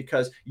onto you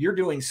because you're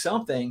doing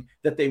something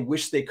that they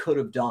wish they could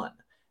have done.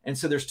 And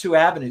so there's two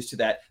avenues to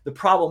that. The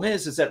problem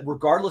is that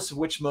regardless of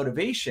which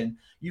motivation,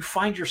 you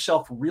find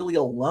yourself really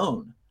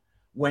alone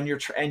when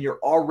you're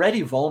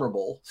already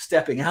vulnerable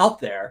stepping out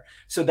there.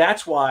 So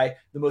that's why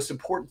the most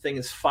important thing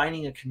is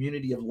finding a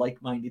community of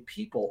like-minded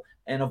people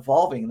and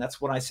evolving. And that's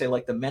when I say,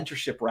 like, the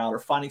mentorship route, or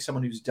finding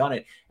someone who's done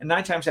it. And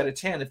 9 times out of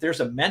 10, if there's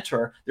a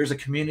mentor, there's a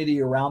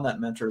community around that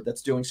mentor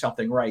that's doing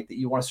something right, that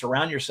you want to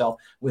surround yourself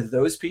with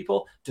those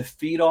people to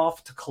feed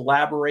off, to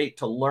collaborate,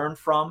 to learn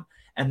from.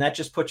 And that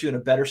just puts you in a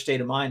better state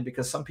of mind,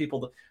 because some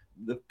people,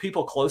 the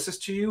people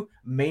closest to you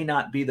may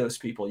not be those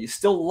people. You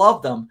still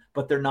love them,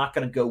 but they're not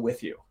going to go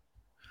with you.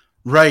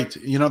 Right.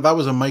 That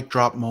was a mic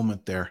drop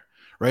moment there,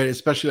 right?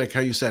 Especially like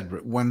how you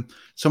said, when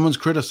someone's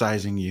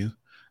criticizing you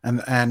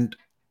and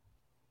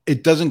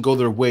it doesn't go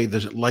their way,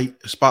 the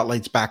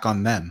spotlight's back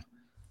on them.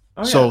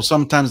 Oh, so yeah.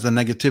 Sometimes the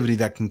negativity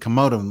that can come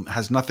out of them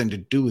has nothing to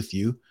do with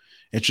you.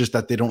 It's just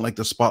that they don't like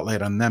the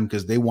spotlight on them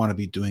because they want to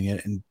be doing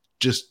it and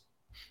just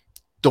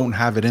don't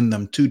have it in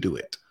them to do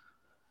it.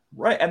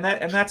 Right. And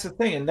that's the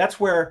thing. And that's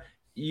where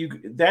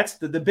that's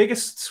the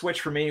biggest switch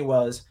for me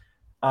was,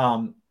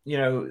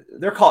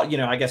 they're called,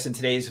 I guess in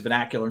today's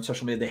vernacular and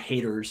social media, the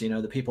haters,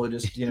 the people who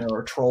just,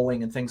 are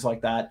trolling and things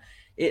like that.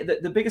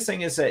 The biggest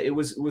thing is that it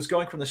was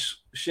going from the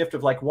shift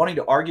of like wanting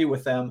to argue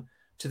with them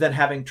to then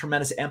having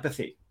tremendous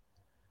empathy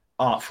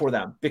for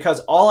them,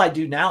 because all I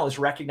do now is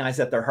recognize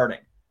that they're hurting.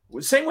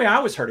 Same way I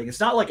was hurting. It's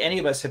not like any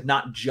of us have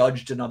not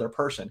judged another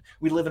person.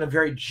 We live in a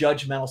very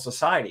judgmental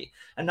society.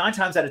 And 9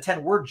 times out of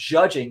 10, we're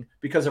judging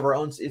because of our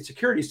own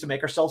insecurities to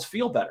make ourselves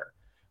feel better.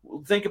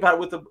 Think about it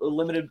with a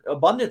limited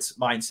abundance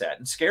mindset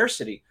and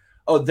scarcity.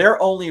 Oh, they're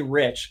only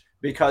rich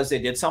because they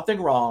did something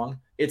wrong.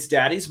 It's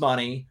daddy's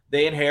money.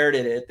 They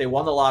inherited it. They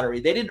won the lottery.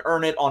 They didn't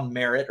earn it on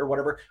merit or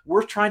whatever.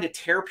 We're trying to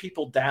tear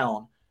people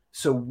down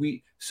so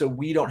we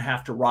don't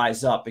have to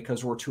rise up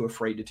because we're too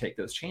afraid to take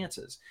those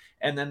chances.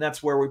 And then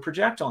that's where we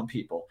project on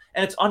people.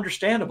 And it's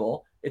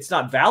understandable. It's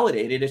not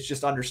validated. It's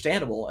just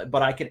understandable.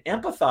 But I can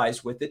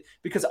empathize with it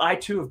because I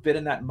too have been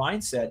in that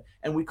mindset.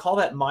 And we call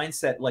that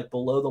mindset like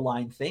below the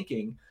line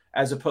thinking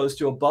as opposed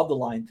to above the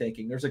line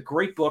thinking. There's a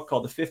great book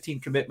called The 15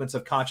 Commitments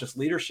of Conscious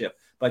Leadership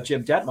by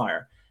Jim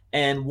Detmeyer.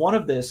 And one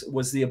of this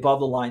was the above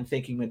the line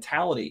thinking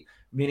mentality,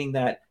 meaning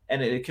that,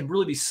 and it can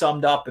really be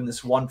summed up in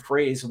this one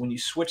phrase. When you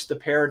switch the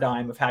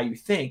paradigm of how you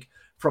think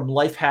from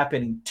life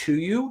happening to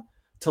you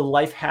to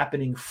life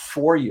happening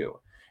for you.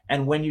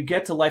 And when you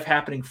get to life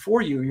happening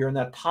for you, you're in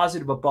that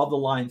positive above the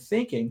line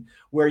thinking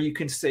where you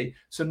can say,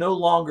 so no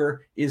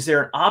longer is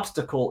there an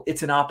obstacle,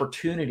 it's an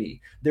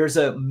opportunity. There's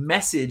a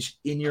message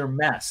in your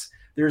mess.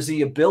 There's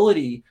the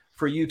ability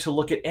for you to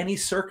look at any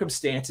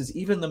circumstances,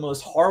 even the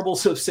most horrible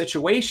of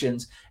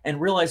situations, and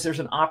realize there's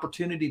an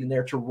opportunity in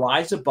there to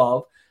rise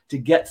above, to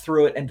get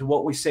through it, and to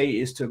what we say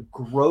is to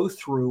grow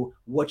through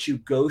what you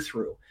go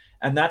through.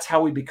 And that's how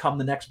we become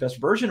the next best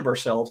version of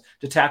ourselves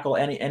to tackle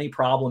any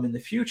problem in the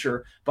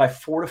future, by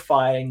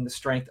fortifying the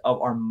strength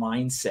of our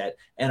mindset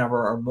and of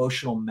our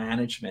emotional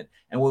management.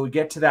 And when we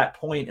get to that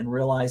point and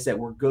realize that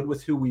we're good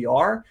with who we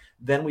are,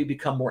 then we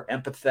become more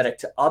empathetic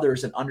to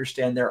others and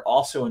understand they're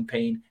also in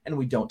pain, and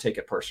we don't take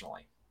it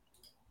personally.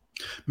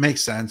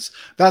 Makes sense.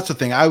 That's the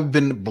thing. I've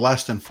been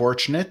blessed and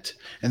fortunate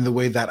in the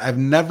way that I've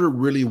never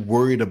really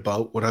worried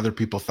about what other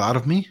people thought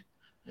of me.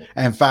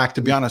 And in fact,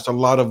 to be honest, a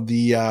lot of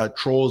the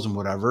trolls and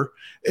whatever,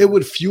 it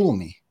would fuel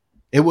me.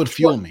 It would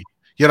fuel me.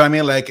 You know what I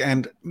mean? Like,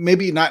 and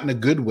maybe not in a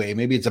good way.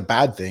 Maybe it's a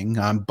bad thing,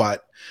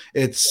 but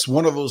it's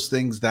one of those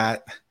things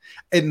that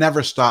it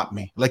never stopped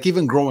me. Like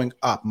even growing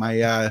up,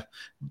 my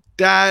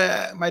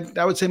dad,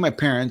 I would say my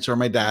parents or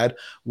my dad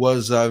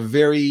was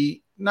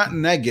very not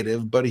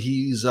negative, but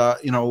he's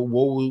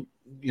woe,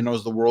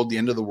 is the world, the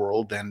end of the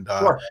world, and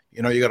Sure.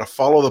 you got to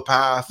follow the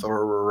path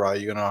or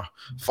you're gonna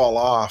fall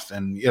off,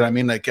 and you know what I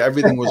mean, like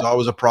everything was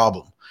always a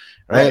problem,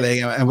 right?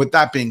 Right. Like, and with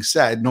that being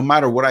said, no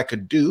matter what I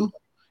could do,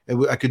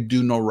 I could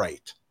do no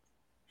right,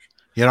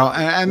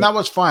 and that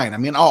was fine. I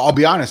mean, I'll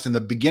be honest, in the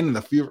beginning,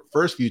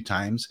 first few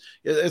times,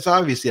 it's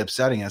obviously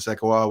upsetting. It's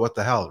like, well, what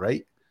the hell,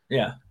 right?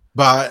 Yeah.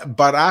 But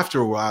after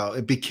a while,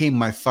 it became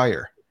my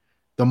fire.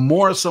 The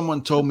more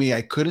someone told me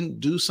I couldn't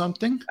do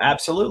something,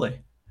 Absolutely.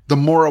 the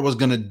more I was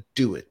going to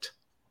do it.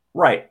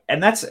 Right.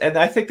 And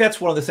I think that's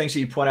one of the things that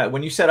you point out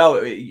when you said,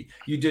 oh,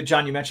 you did,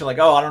 John, you mentioned like,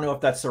 oh, I don't know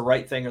if that's the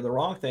right thing or the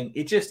wrong thing.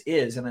 It just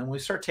is. And then we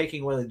start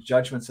taking away the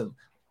judgments of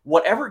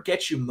whatever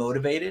gets you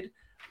motivated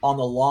on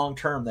the long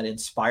term that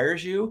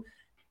inspires you,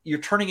 you're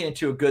turning it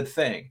into a good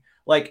thing.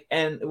 Like,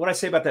 and what I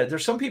say about that,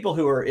 there's some people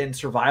who are in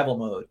survival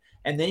mode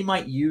and they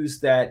might use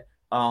that,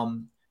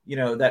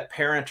 that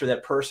parent or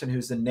that person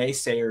who's the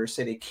naysayer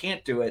say they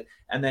can't do it.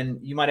 And then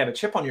you might have a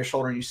chip on your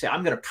shoulder and you say,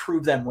 I'm going to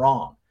prove them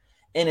wrong.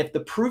 And if the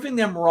proving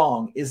them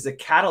wrong is the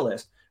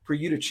catalyst for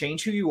you to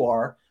change who you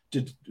are,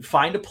 to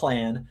find a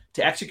plan,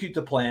 to execute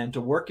the plan, to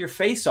work your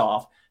face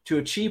off, to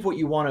achieve what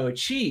you want to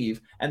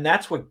achieve, and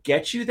that's what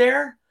gets you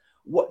there,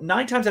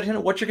 9 times out of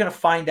 10, what you're going to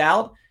find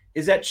out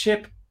is that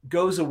chip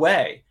goes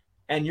away.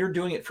 And you're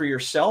doing it for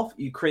yourself.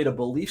 You create a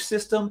belief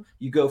system.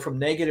 You go from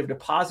negative to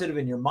positive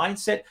in your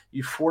mindset.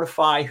 You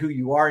fortify who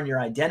you are in your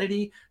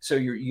identity. So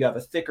you have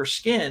a thicker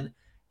skin.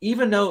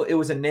 Even though it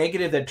was a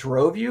negative that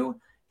drove you,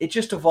 it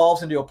just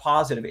evolves into a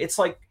positive. It's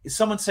like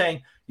someone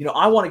saying,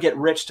 I want to get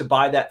rich to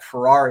buy that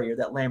Ferrari or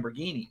that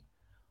Lamborghini.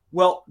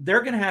 Well,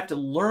 they're going to have to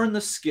learn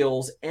the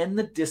skills and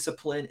the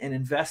discipline and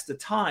invest the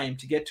time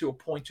to get to a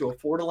point to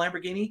afford a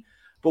Lamborghini.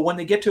 But when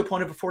they get to a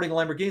point of affording a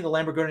Lamborghini, the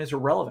Lamborghini is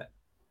irrelevant.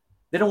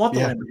 They don't want the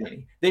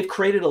Lamborghini. They've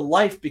created a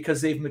life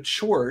because they've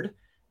matured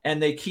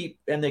and they keep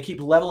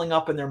leveling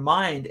up in their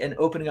mind and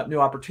opening up new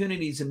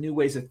opportunities and new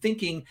ways of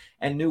thinking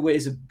and new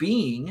ways of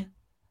being.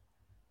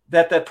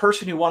 That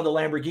person who wanted the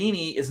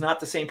Lamborghini is not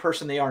the same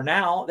person they are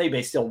now. They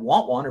may still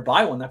want one or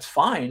buy one. That's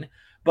fine,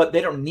 but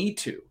they don't need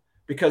to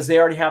because they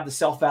already have the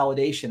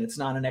self-validation. It's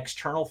not an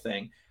external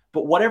thing.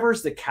 But whatever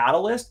is the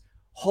catalyst,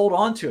 hold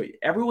on to it.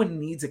 Everyone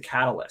needs a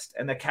catalyst,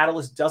 and the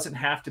catalyst doesn't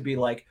have to be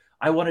like,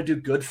 I want to do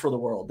good for the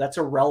world. That's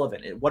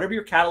irrelevant. Whatever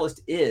your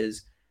catalyst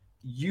is,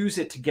 use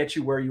it to get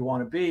you where you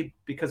want to be.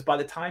 Because by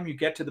the time you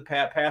get to the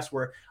past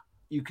where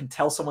you can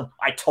tell someone,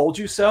 I told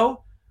you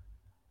so,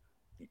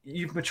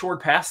 you've matured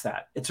past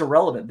that. It's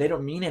irrelevant. They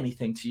don't mean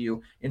anything to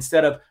you.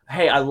 Instead of,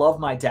 hey, I love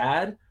my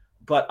dad,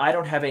 but I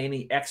don't have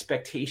any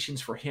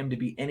expectations for him to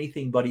be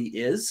anything but he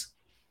is.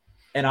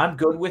 And I'm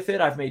good with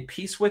it. I've made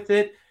peace with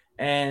it.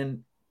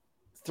 And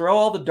throw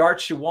all the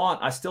darts you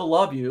want. I still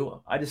love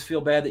you. I just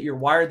feel bad that you're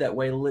wired that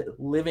way,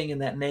 living in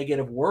that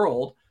negative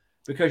world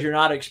because you're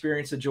not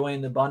experiencing the joy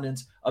and the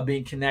abundance of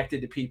being connected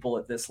to people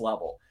at this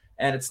level.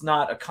 And it's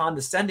not a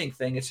condescending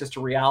thing. It's just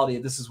a reality.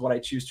 This is what I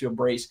choose to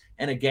embrace.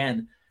 And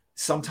again,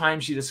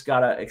 sometimes you just got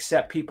to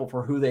accept people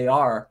for who they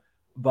are,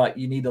 but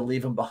you need to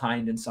leave them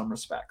behind in some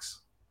respects.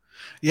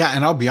 Yeah.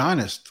 And I'll be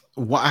honest.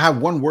 I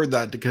have one word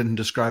that can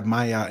describe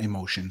my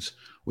emotions,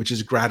 which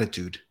is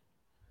gratitude.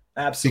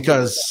 Absolutely.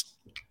 Because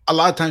a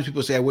lot of times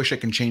people say, I wish I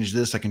can change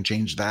this, I can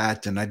change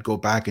that, and I'd go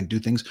back and do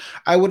things.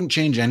 I wouldn't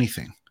change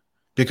anything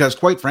because,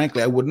 quite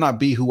frankly, I would not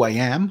be who I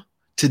am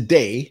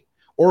today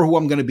or who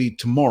I'm going to be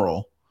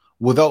tomorrow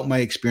without my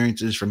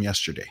experiences from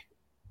yesterday.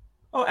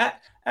 Oh,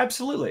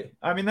 absolutely.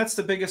 I mean, that's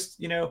the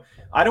biggest,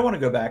 I don't want to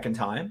go back in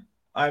time.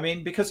 I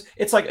mean, because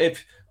it's like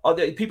if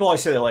people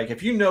always say that, like,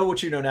 if you know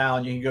what you know now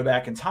and you can go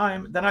back in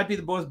time, then I'd be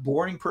the most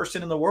boring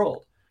person in the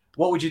world.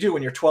 What would you do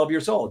when you're 12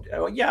 years old?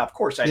 Oh, yeah, of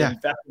course, I'd Yeah,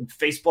 invest in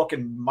Facebook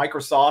and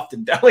Microsoft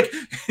and like,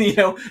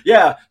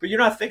 yeah, but you're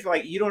not thinking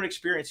like you don't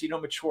experience, you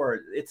don't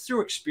mature. It's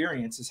through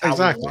experience is how we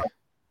learn. exactly.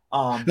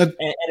 Now, And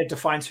it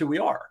defines who we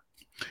are.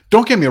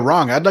 don't get me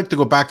wrong. I'd like to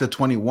go back to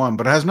 21,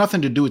 but it has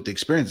nothing to do with the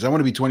experience. I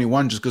want to be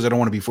 21 just because I don't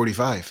want to be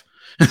 45.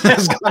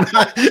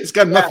 It's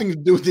got Yeah, nothing to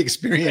do with the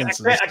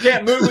experiences. I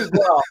can't move as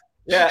well.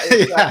 Yeah,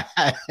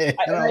 Yeah,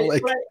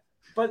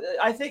 but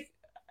I think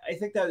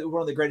that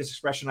one of the greatest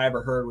expression I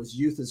ever heard was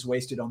 "youth is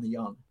wasted on the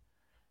young."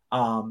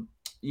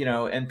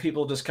 And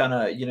people just kind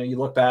of, you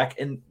look back,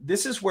 and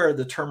this is where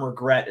the term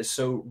regret is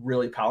so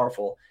really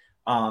powerful.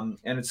 And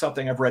it's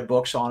something I've read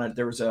books on it.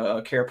 There was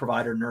a care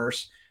provider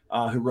nurse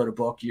who wrote a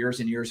book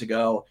years and years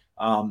ago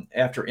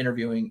after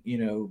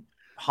interviewing,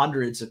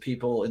 hundreds of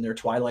people in their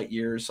twilight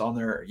years on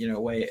their,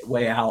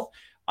 way out.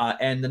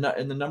 And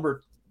the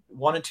number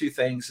one and two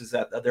things is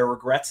that their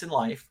regrets in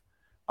life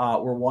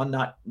were one,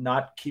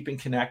 not keeping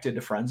connected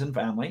to friends and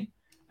family.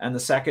 And the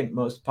second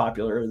most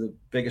popular, the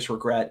biggest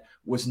regret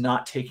was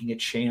not taking a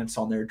chance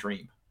on their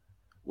dream,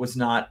 was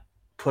not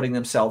putting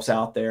themselves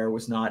out there,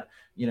 was not,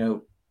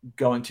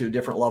 going to a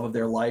different love of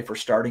their life or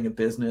starting a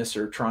business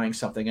or trying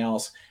something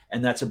else.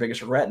 And that's their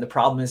biggest regret. And the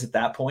problem is at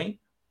that point,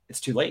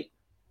 it's too late,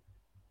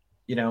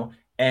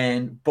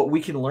 but we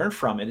can learn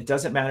from it. It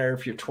doesn't matter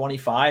if you're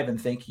 25 and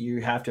think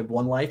you have to have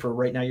one life or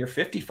right now you're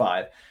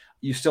 55.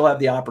 You still have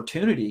the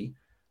opportunity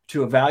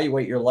to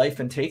evaluate your life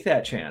and take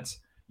that chance.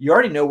 You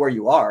already know where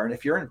you are. And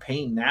if you're in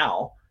pain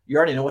now, you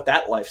already know what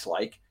that life's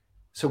like.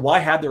 So why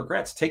have the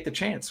regrets? Take the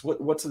chance.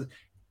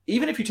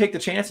 Even if you take the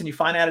chance and you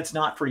find out it's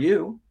not for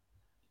you,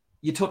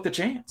 you took the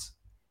chance.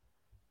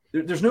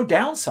 There's no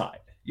downside.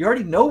 You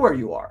already know where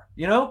you are.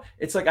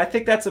 It's like, I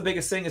think that's the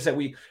biggest thing is that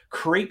we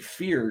create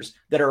fears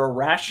that are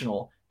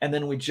irrational and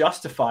then we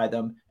justify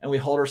them and we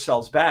hold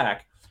ourselves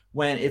back.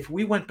 When if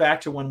we went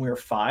back to when we were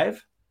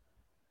 5,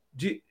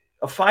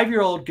 a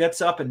 5-year-old gets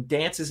up and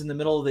dances in the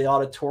middle of the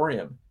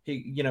auditorium.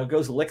 He,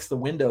 goes, licks the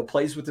window,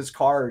 plays with his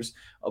cars.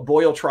 A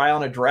boy will try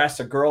on a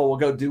dress. A girl will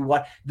go do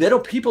what?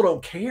 People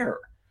don't care.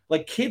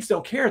 Like, kids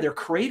don't care. They're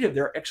creative.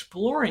 They're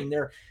exploring.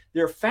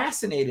 They're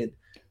fascinated.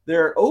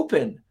 They're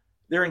open.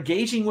 They're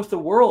engaging with the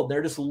world.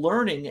 They're just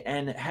learning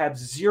and have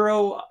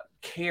zero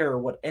care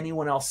what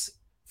anyone else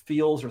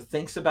feels or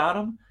thinks about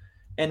them.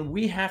 And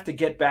we have to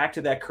get back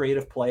to that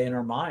creative play in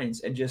our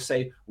minds and just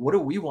say, what do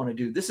we want to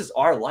do? This is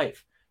our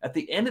life. At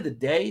the end of the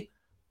day,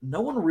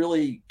 no one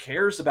really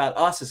cares about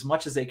us as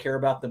much as they care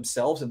about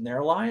themselves and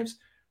their lives.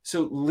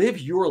 So live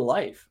your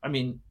life. I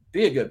mean,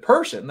 be a good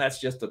person.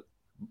 That's just a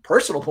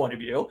personal point of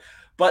view.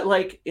 But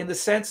like in the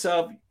sense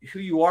of who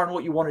you are and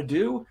what you want to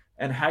do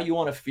and how you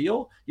want to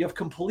feel, you have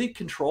complete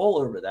control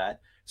over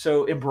that.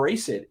 So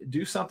embrace it.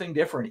 Do something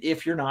different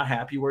if you're not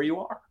happy where you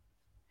are.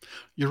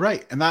 you're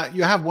right. And that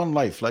you have one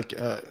life. Like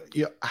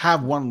you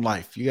have one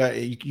life.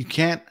 You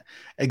can't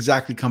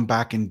exactly come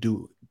back and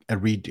do a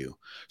redo.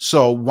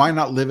 So why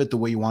not live it the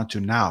way you want to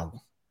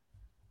now?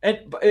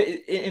 And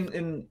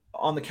in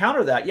on the counter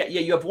of that, yeah,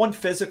 you have one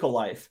physical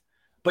life,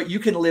 but you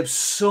can live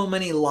so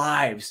many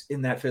lives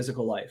in that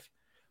physical life.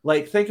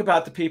 Like, think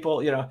about the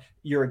people,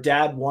 you're a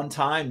dad one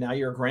time, now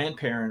you're a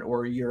grandparent,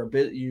 or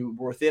you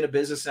were within a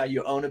business, now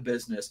you own a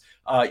business.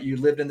 You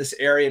lived in this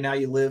area, now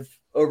you live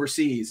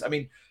overseas. I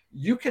mean,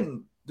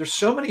 there's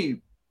so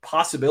many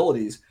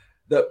possibilities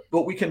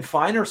but we can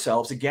find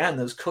ourselves again,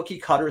 those cookie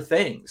cutter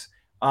things.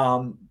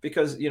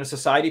 Because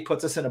society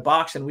puts us in a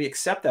box and we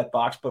accept that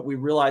box, but we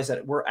realize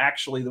that we're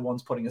actually the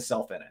ones putting a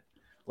self in it.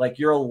 Like,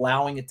 you're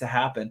allowing it to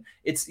happen.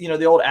 It's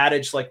the old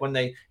adage, like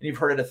and you've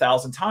heard it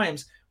 1,000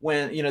 times,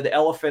 when the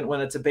elephant,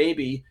 when it's a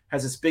baby,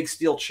 has this big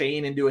steel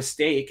chain into a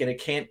stake and it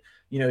can't,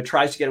 it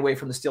tries to get away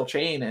from the steel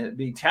chain and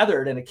being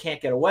tethered and it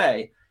can't get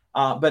away.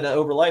 But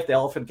over life, the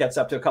elephant gets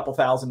up to a couple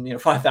thousand,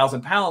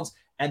 5,000 pounds,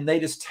 and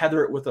they just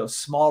tether it with a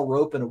small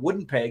rope and a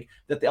wooden peg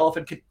that the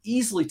elephant could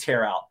easily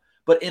tear out.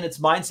 But in its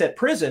mindset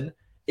prison,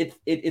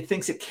 it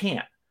thinks it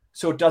can't,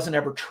 so it doesn't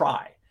ever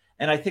try.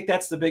 And I think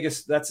that's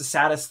the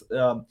saddest,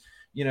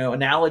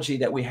 analogy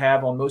that we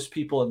have on most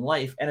people in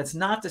life. And it's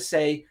not to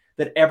say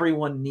that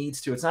everyone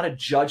needs to. It's not a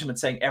judgment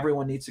saying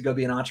everyone needs to go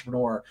be an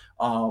entrepreneur,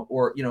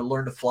 or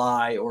learn to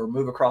fly or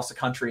move across the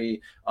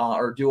country,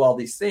 or do all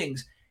these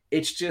things.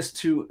 It's just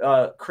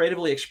to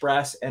creatively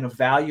express and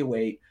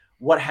evaluate,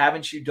 what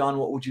haven't you done?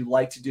 What would you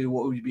like to do?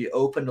 What would you be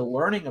open to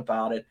learning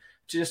about it?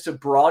 Just to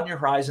broaden your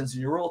horizons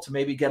in your world, to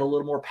maybe get a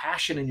little more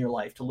passion in your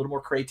life, to a little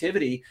more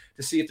creativity,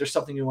 to see if there's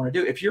something you want to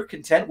do. If you're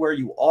content where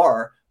you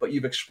are, but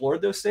you've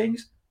explored those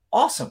things,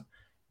 awesome.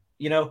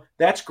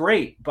 That's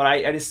great. But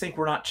I just think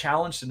we're not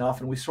challenged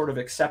enough, and we sort of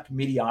accept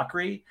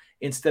mediocrity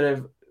instead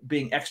of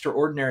being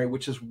extraordinary,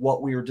 which is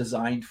what we were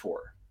designed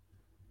for.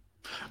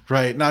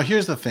 Right. Now,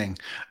 here's the thing.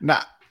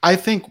 Now, I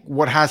think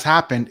what has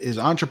happened is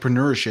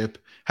entrepreneurship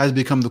has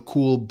become the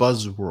cool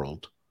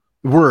buzzword.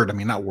 Word, I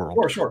mean, not world,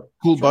 Sure, sure,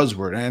 cool sure.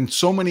 buzzword. And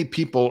so many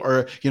people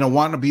are,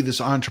 want to be this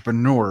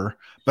entrepreneur,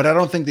 but I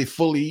don't think they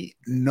fully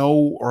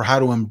know or how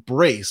to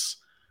embrace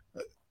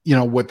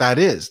what that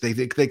is. They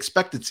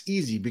expect it's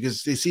easy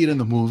because they see it in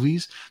the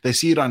movies, they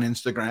see it on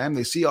Instagram,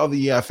 they see all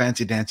the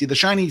fancy dancy, the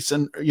shiny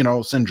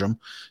syndrome,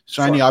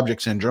 shiny Sure.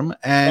 object syndrome.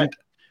 Right.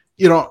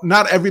 And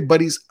not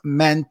everybody's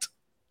meant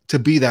to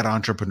be that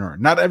entrepreneur.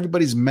 Not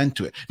everybody's meant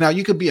to it. Now,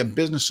 you could be a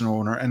business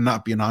owner and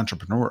not be an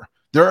entrepreneur.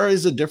 There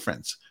is a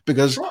difference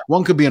because Sure.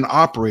 one could be an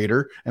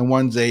operator and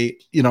one's a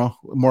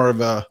more of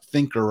a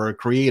thinker or a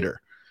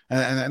creator.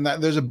 And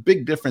there's a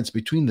big difference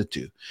between the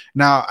two.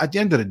 Now, at the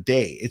end of the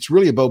day, it's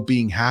really about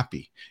being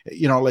happy.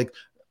 Like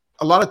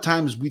a lot of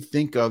times we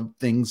think of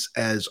things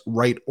as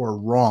right or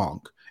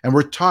wrong. And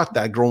we're taught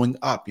that growing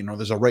up,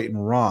 there's a right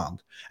and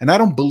wrong. And I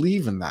don't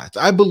believe in that.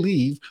 I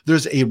believe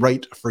there's a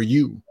right for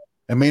you.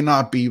 It may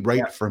not be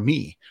right for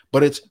me,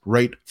 but it's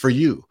right for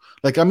you.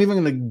 Like, I'm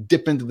even going to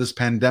dip into this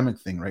pandemic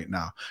thing right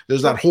now.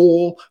 There's that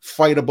whole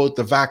fight about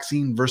the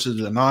vaccine versus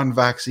the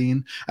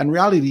non-vaccine. And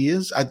reality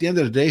is, at the end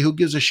of the day, who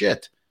gives a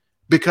shit?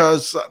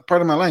 Because,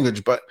 pardon my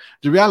language, but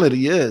the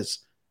reality is,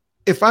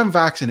 if I'm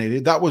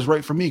vaccinated, that was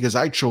right for me because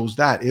I chose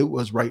that. It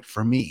was right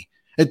for me.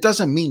 It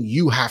doesn't mean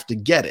you have to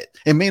get it.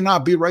 It may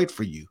not be right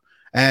for you.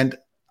 And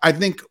I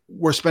think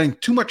we're spending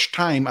too much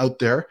time out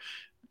there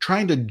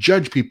trying to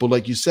judge people,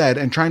 like you said,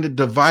 and trying to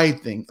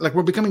divide things. Like,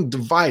 we're becoming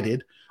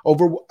divided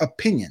over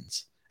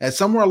opinions. And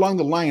somewhere along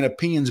the line,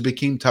 opinions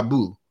became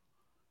taboo.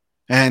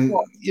 And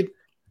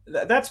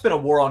that's been a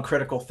war on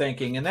critical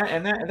thinking, and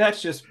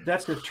that's just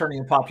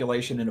turning the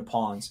population into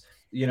pawns.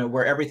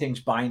 Where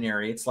everything's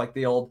binary. It's like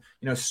the old,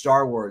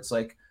 Star Wars,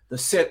 like the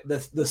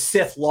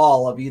Sith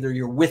law of either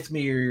you're with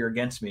me or you're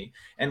against me.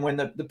 And when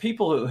the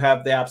people who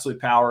have the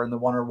absolute power and the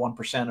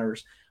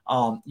 1%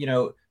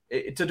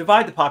 to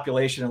divide the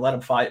population and let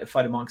them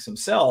fight amongst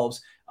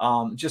themselves,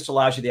 just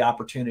allows you the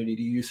opportunity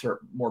to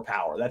usurp more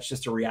power. That's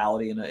just a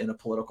reality in a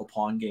political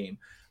pawn game.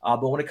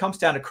 But when it comes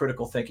down to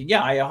critical thinking,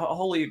 I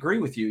wholly agree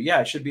with you.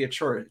 Yeah, it should be a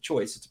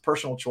choice. It's a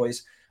personal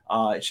choice.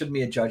 It shouldn't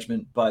be a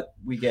judgment, but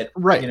we get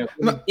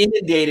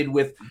inundated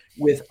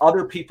with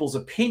other people's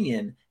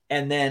opinion.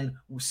 And then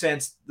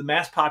since the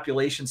mass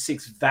population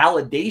seeks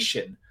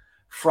validation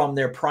from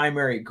their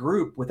primary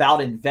group without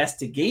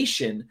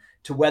investigation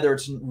to whether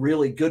it's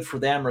really good for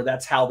them or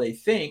that's how they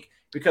think,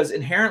 because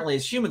inherently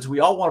as humans, we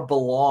all want to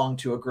belong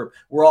to a group.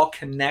 We're all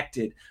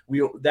connected.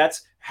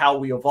 That's how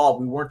we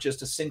evolved. We weren't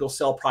just a single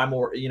cell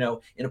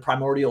in a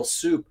primordial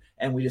soup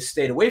and we just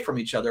stayed away from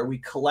each other. We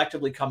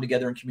collectively come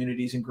together in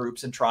communities and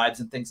groups and tribes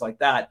and things like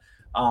that.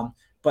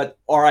 But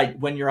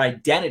when your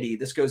identity,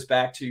 this goes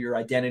back to your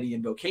identity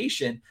and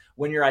vocation,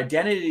 when your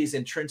identity is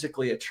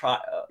intrinsically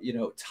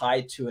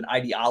tied to an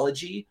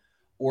ideology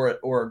or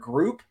a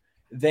group,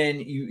 then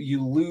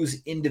you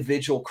lose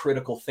individual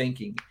critical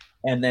thinking.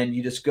 And then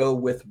you just go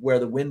with where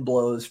the wind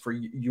blows for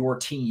your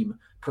team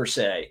per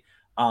se.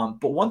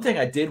 But one thing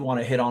I did want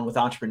to hit on with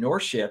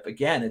entrepreneurship,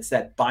 again, it's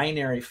that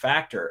binary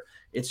factor.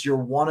 It's you're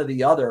one or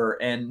the other.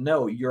 And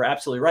no, you're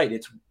absolutely right.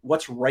 It's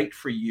what's right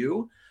for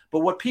you. But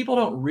what people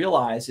don't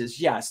realize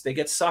is, yes, they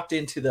get sucked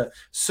into the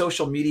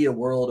social media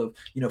world of,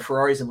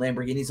 Ferraris and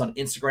Lamborghinis on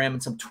Instagram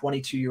and some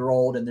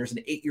 22-year-old, and there's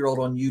an 8-year-old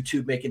on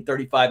YouTube making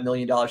 $35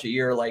 million a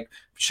year, like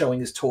showing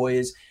his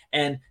toys.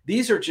 And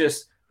these are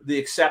just the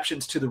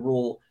exceptions to the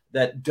rule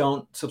that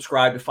don't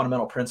subscribe to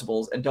fundamental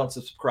principles and don't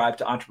subscribe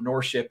to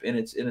entrepreneurship in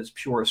its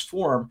purest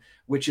form,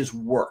 which is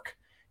work.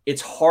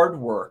 It's hard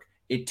work.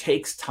 It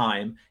takes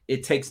time.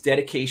 It takes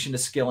dedication to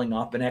skilling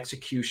up and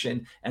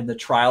execution and the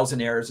trials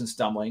and errors and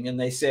stumbling. And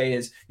they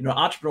say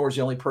entrepreneur is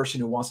the only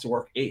person who wants to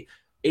work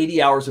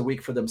 80 hours a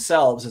week for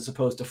themselves as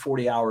opposed to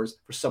 40 hours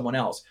for someone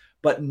else.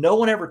 But no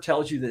one ever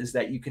tells you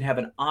that you can have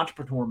an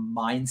entrepreneur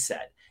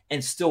mindset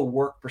and still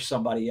work for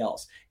somebody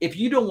else. If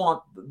you don't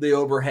want the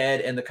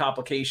overhead and the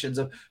complications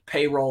of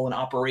payroll and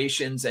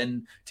operations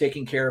and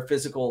taking care of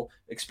physical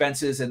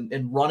expenses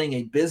and running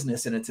a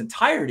business in its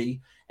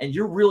entirety, and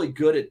you're really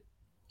good at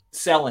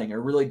selling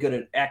or really good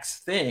at X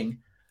thing,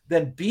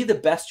 then be the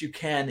best you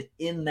can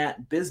in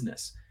that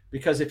business.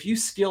 Because if you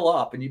skill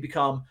up and you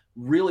become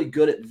really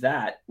good at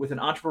that with an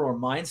entrepreneur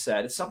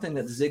mindset, it's something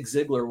that Zig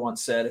Ziglar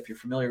once said, if you're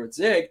familiar with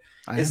Zig,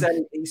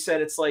 that he said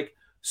it's like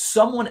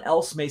someone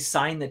else may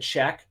sign the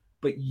check,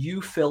 but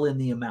you fill in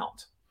the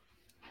amount.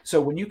 So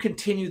when you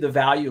continue the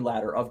value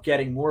ladder of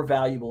getting more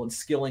valuable and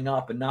skilling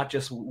up and not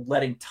just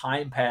letting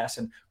time pass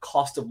and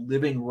cost of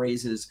living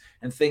raises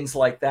and things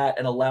like that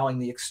and allowing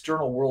the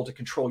external world to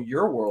control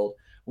your world,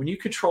 when you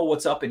control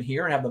what's up in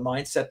here and have the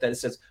mindset that it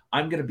says,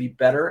 I'm going to be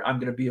better, I'm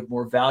going to be of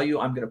more value,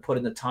 I'm going to put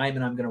in the time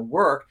and I'm going to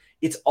work,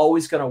 it's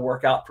always going to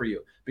work out for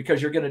you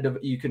because you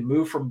can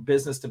move from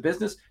business to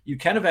business. You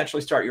can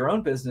eventually start your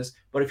own business,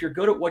 but if you're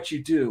good at what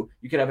you do,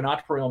 you can have an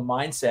entrepreneurial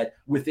mindset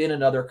within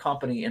another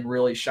company and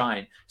really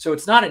shine. So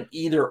it's not an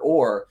either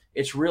or,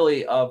 it's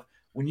really of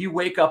When you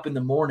wake up in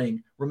the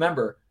morning,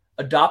 remember,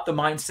 adopt the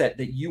mindset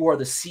that you are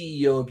the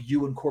CEO of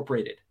You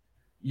Incorporated.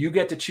 You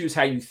get to choose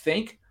how you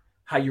think,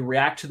 how you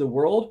react to the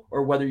world,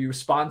 or whether you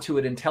respond to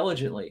it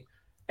intelligently.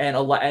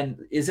 And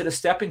is it a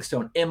stepping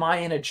stone? Am I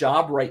in a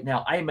job right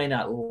now I may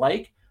not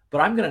like,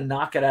 but I'm going to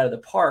knock it out of the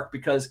park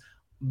because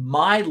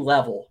my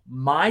level,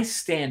 my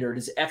standard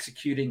is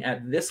executing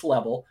at this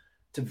level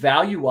to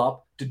value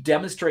up, to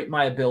demonstrate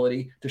my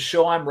ability, to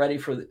show I'm ready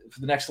for the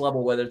next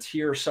level, whether it's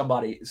here or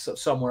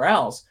somewhere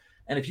else.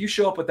 And if you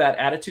show up with that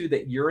attitude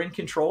that you're in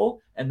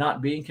control and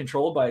not being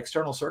controlled by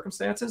external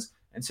circumstances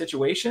and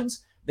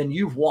situations, then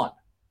you've won.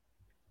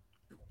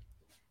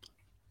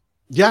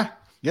 Yeah,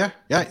 yeah,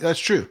 yeah. That's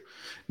true.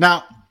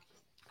 Now,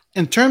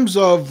 in terms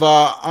of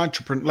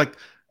entrepreneur, like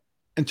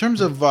in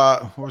terms of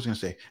what was I going to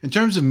say? In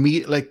terms of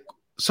me, like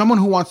someone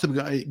who wants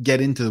to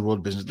get into the world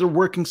of business, they're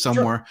working Sure.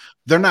 somewhere,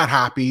 they're not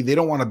happy, they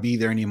don't want to be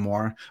there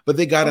anymore, but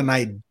they got an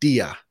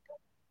idea.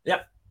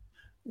 Yep.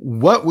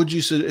 What would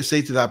you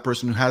say to that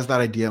person who has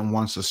that idea and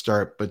wants to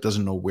start but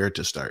doesn't know where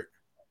to start?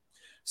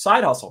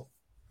 Side hustle.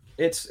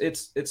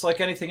 It's like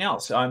anything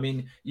else. I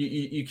mean,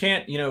 you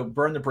can't,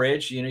 burn the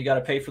bridge. You got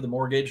to pay for the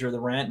mortgage or the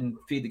rent and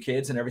feed the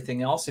kids and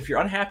everything else. If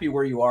you're unhappy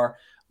where you are,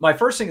 my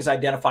first thing is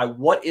identify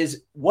what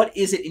is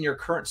it in your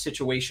current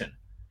situation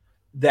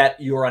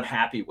that you're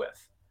unhappy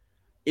with.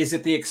 Is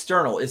it the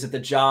external? Is it the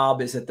job?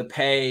 Is it the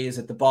pay? Is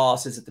it the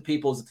boss? Is it the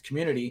people? Is it the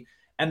community?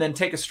 And then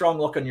take a strong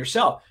look on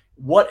yourself.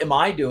 What am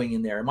I doing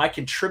in there? Am I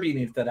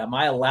contributing to that? Am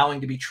I allowing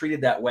to be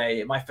treated that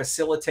way? Am I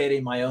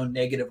facilitating my own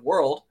negative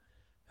world?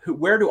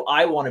 Where do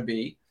I want to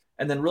be?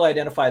 And then really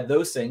identify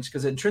those things,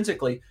 because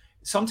intrinsically,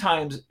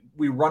 sometimes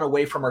we run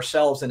away from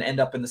ourselves and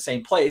end up in the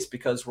same place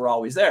because we're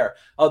always there.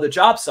 Oh, the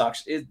job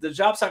sucks. The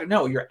job sucks.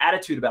 No, your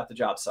attitude about the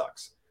job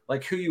sucks.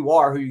 Like who you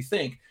are, who you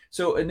think.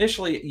 So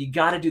initially, you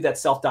got to do that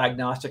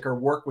self-diagnostic or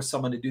work with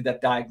someone to do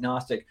that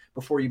diagnostic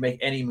before you make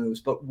any moves.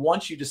 But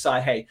once you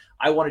decide, hey,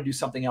 I want to do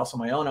something else on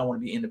my own, I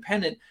want to be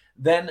independent,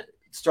 then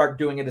start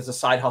doing it as a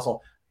side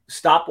hustle.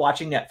 Stop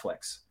watching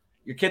Netflix.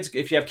 Your kids,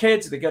 if you have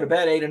kids, they go to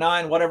bed 8 or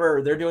 9,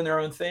 whatever, they're doing their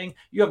own thing.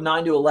 You have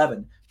 9 to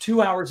 11, 2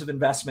 hours of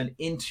investment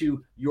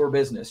into your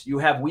business. You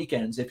have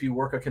weekends if you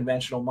work a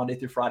conventional Monday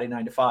through Friday,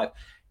 9 to 5.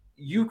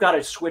 You've got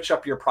to switch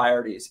up your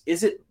priorities.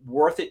 Is it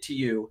worth it to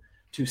you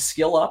to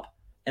skill up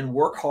and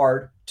work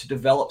hard to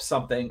develop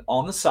something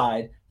on the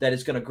side that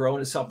is going to grow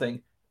into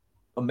something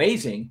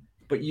amazing?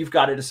 But you've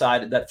got to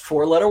decide that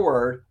 4-letter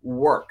word,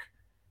 work.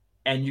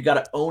 And you got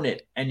to own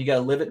it, and you got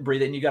to live it and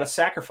breathe it, and you got to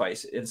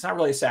sacrifice it. It's not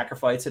really a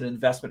sacrifice, it's an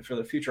investment for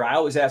the future. I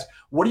always ask,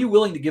 what are you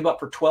willing to give up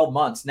for 12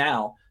 months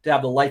now to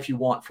have the life you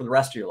want for the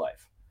rest of your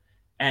life?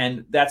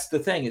 And that's the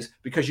thing, is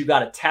because you got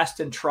to test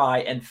and try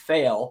and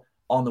fail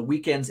on the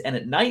weekends and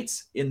at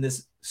nights in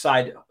this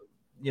side,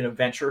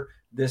 venture,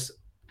 this,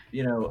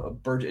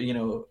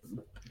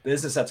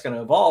 business that's going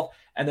to evolve.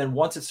 And then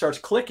once it starts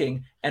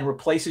clicking and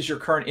replaces your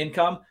current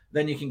income,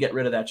 then you can get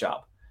rid of that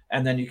job.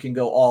 And then you can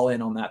go all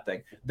in on that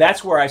thing.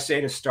 That's where I say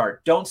to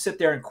start. Don't sit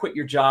there and quit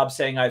your job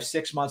saying I have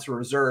 6 months of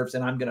reserves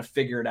and I'm going to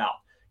figure it out.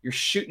 You're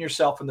shooting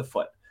yourself in the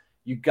foot.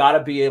 You got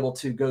to be able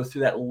to go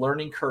through that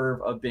learning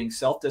curve of being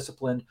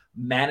self-disciplined,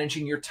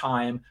 managing your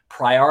time,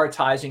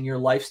 prioritizing your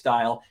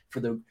lifestyle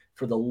for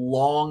the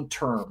long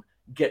term.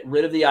 Get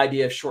rid of the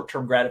idea of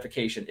short-term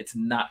gratification. It's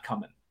not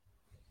coming.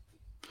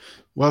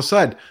 Well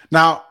said.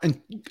 Now,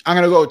 I'm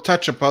going to go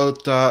touch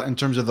about in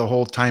terms of the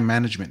whole time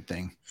management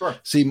thing. Sure.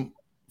 See,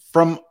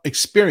 from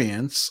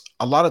experience,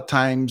 a lot of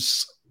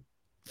times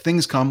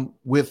things come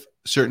with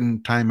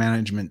certain time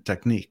management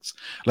techniques,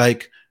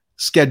 like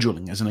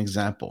scheduling, as an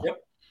example.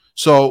 Yep.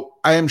 So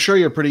I am sure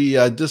you're pretty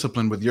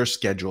disciplined with your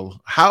schedule.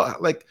 How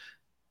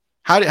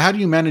do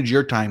you manage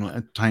your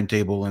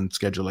timetable and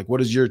schedule? Like, what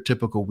does your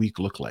typical week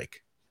look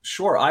like?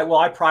 Sure. I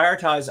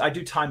prioritize. I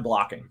do time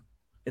blocking.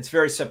 It's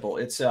very simple.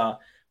 It's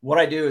what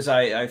I do is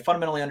I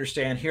fundamentally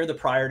understand, here are the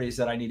priorities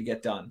that I need to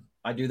get done.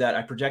 I do that.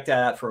 I project that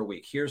out for a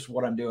week. Here's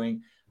what I'm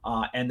doing.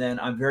 And then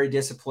I'm very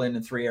disciplined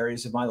in 3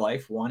 areas of my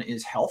life. One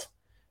is health,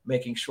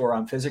 making sure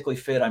I'm physically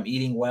fit, I'm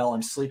eating well,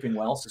 I'm sleeping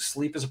well. So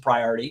sleep is a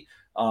priority,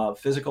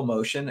 physical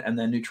motion, and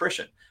then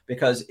nutrition.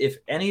 Because if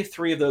any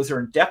 3 of those are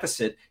in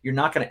deficit, you're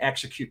not going to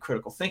execute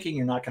critical thinking.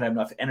 You're not going to have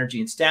enough energy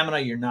and stamina.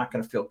 You're not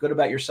going to feel good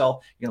about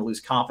yourself. You're going to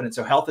lose confidence.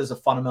 So health is a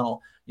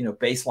fundamental,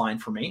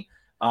 baseline for me.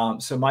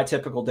 So my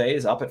typical day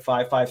is up at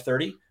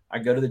 5:30. I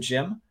go to the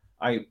gym.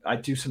 I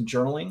do some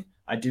journaling.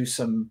 I do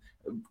some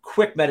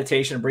quick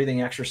meditation and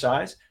breathing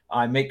exercise.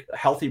 I make a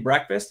healthy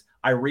breakfast.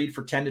 I read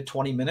for 10 to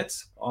 20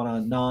 minutes on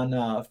a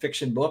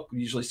non-fiction book,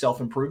 usually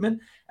self-improvement.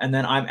 And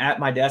then I'm at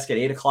my desk at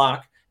 8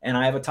 o'clock, and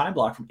I have a time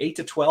block from 8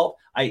 to 12.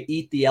 I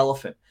eat the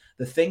elephant.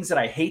 The things that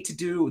I hate to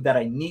do, that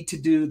I need to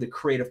do, the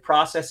creative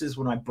processes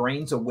when my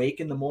brain's awake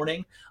in the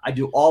morning, I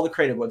do all the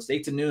creative ones,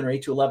 8 to noon or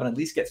 8 to 11, at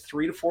least get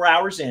 3 to 4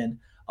 hours in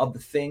of the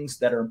things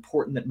that are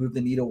important, that move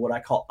the needle, what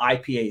I call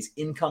IPAs,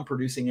 income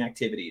producing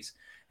activities.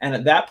 And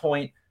at that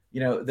point,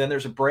 then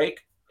there's a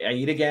break. I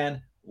eat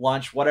again,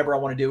 lunch, whatever I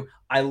want to do.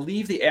 I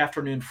leave the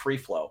afternoon free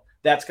flow.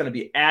 That's going to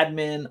be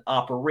admin,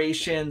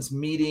 operations,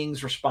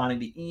 meetings, responding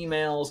to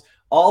emails,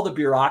 all the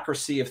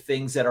bureaucracy of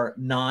things that are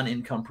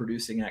non-income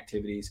producing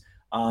activities.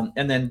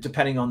 And then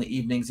depending on the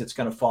evenings, it's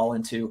going to fall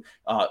into,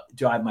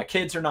 do I have my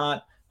kids or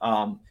not?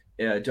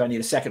 Do I need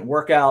a second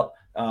workout?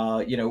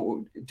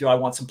 Do I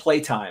want some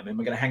playtime? Am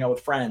I going to hang out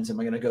with friends? Am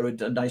I going to go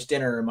to a nice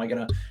dinner? Am I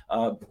going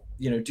to,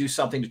 do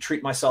something to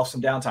treat myself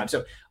some downtime?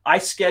 So I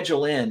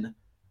schedule in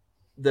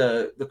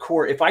the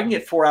core. If I can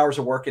get 4 hours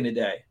of work in a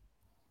day,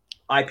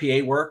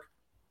 IPA work,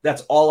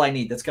 that's all I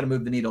need. That's going to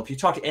move the needle. If you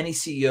talk to any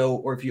CEO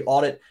or if you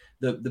audit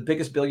the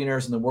biggest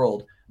billionaires in the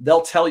world,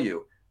 they'll tell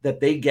you that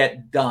they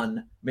get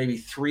done maybe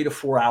 3 to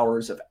 4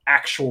 hours of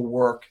actual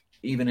work,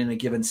 even in a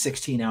given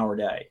 16-hour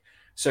day.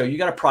 So you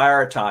got to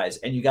prioritize,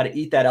 and you got to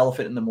eat that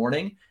elephant in the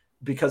morning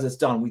because it's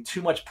done. We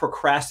too much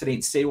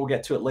procrastinate, say we'll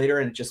get to it later,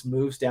 and it just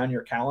moves down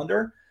your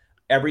calendar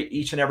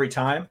each and every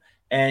time.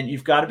 And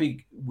you've got to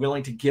be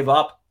willing to give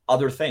up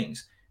other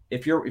things.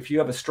 If you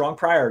have a strong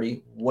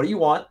priority, what do you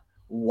want?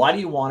 Why do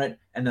you want it?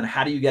 And then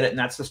how do you get it? And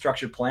that's the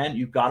structured plan.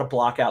 You've got to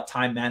block out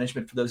time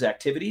management for those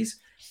activities.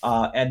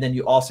 And then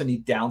you also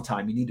need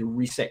downtime. You need to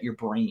reset your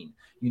brain.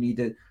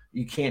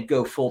 You can't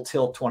go full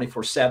tilt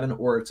 24/7,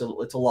 or it's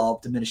a law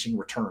of diminishing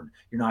return.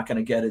 You're not going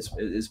to get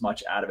as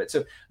much out of it.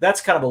 So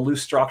that's kind of a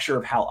loose structure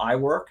of how I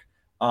work.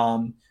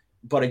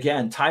 But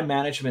again, time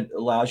management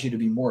allows you to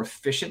be more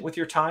efficient with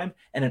your time,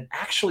 and it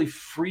actually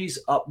frees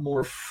up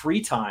more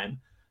free time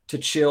to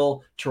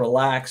chill, to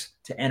relax,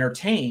 to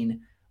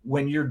entertain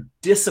when you're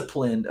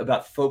disciplined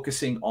about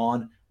focusing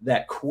on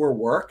that core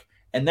work.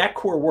 And that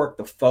core work,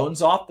 the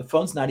phone's off. The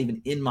phone's not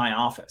even in my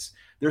office.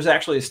 There's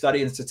actually a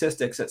study in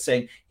statistics that's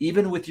saying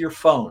even with your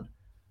phone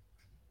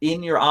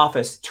in your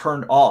office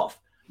turned off,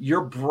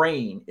 your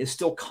brain is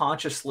still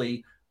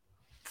consciously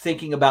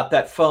thinking about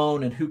that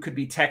phone and who could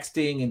be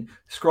texting and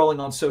scrolling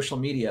on social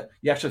media.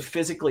 You actually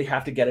physically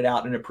have to get it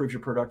out and improve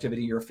your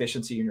productivity, your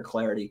efficiency, and your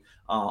clarity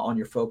on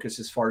your focus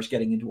as far as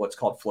getting into what's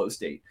called flow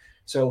state.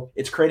 So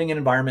it's creating an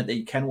environment that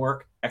you can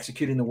work,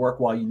 executing the work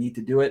while you need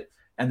to do it,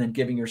 and then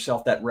giving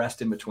yourself that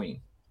rest in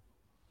between.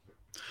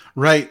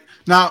 Right.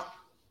 Now,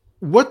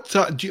 what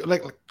do you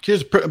like?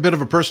 Here's a bit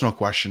of a personal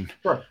question.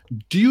 Sure.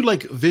 Do you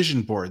like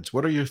vision boards?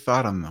 What are your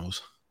thoughts on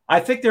those? I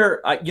think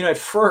they're, at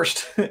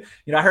first,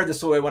 I heard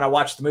this when I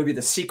watched the movie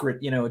The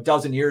Secret, a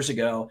dozen years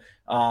ago,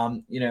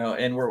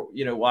 and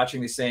we're,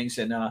 watching these things.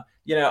 And,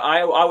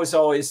 I was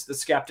always the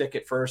skeptic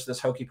at first,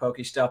 this hokey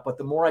pokey stuff. But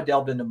the more I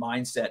delved into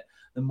mindset,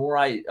 the more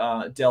I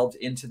delved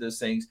into those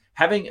things,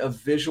 having a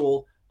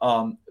visual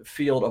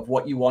field of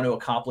what you want to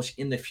accomplish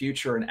in the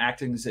future and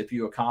acting as if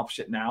you accomplish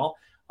it now.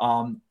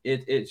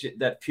 It's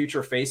that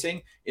future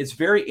facing is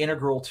very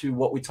integral to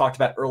what we talked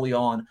about early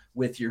on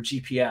with your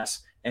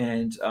GPS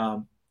and,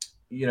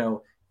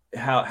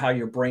 how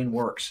your brain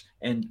works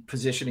and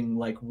positioning,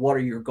 like, what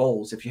are your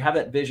goals? If you have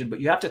that vision, but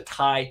you have to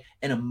tie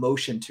an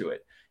emotion to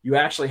it. You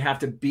actually have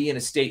to be in a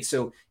state.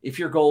 So if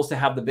your goal is to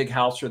have the big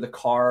house or the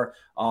car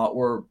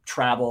or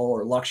travel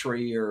or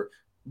luxury or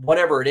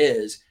whatever it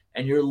is,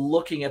 and you're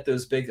looking at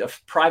those big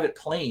private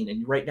plane,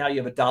 and right now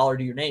you have $1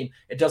 to your name,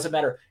 it doesn't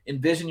matter.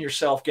 Envision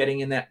yourself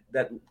getting in that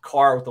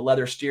car with the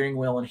leather steering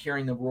wheel and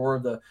hearing the roar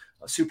of the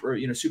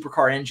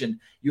supercar engine.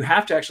 You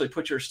have to actually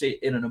put your state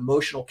in an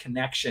emotional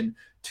connection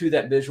to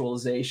that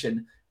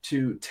visualization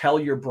to tell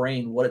your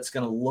brain what it's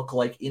going to look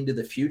like into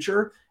the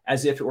future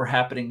as if it were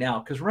happening now.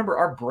 Because remember,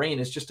 our brain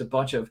is just a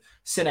bunch of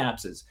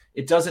synapses.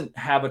 It doesn't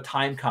have a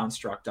time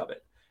construct of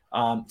it.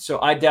 So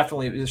I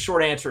definitely, the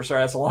short answer,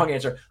 sorry, that's a long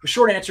answer. The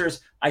short answer is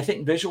I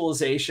think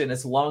visualization,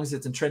 as long as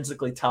it's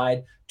intrinsically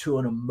tied to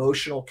an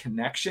emotional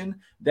connection,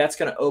 that's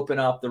going to open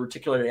up the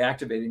reticular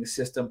activating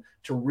system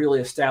to really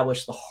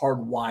establish the hard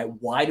why.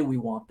 Why do we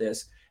want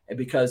this? And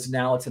because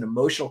now it's an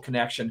emotional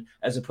connection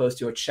as opposed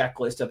to a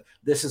checklist of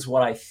this is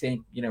what I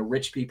think,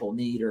 rich people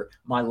need or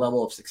my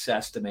level of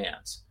success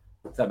demands.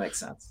 If that makes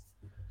sense.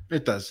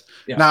 It does.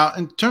 Yeah. Now,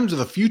 in terms of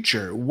the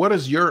future, what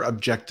is your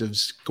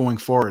objectives going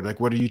forward? Like,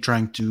 what are you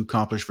trying to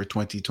accomplish for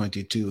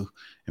 2022?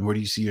 And where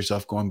do you see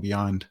yourself going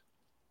beyond?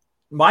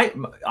 I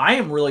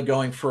am really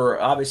going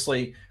for,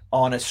 obviously,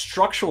 on a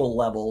structural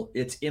level,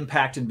 it's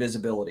impact and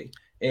visibility.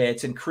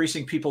 It's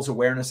increasing people's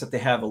awareness that they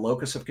have a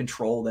locus of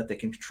control, that they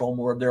can control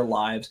more of their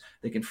lives.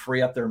 They can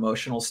free up their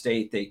emotional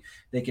state.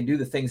 They can do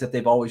the things that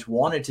they've always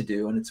wanted to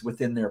do, and it's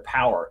within their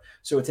power.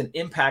 So it's an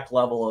impact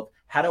level of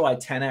how do I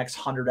 10x,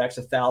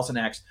 100x,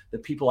 1000x the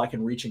people I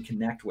can reach and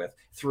connect with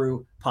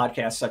through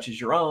podcasts such as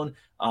your own,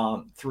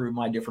 through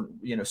my different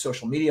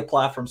social media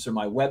platforms, through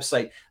my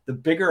website. The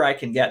bigger I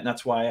can get, and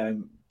that's why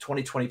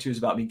 2022 is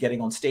about me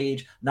getting on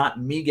stage, not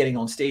me getting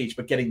on stage,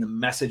 but getting the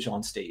message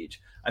on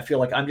stage. I feel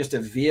like I'm just a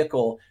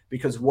vehicle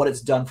because what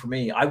it's done for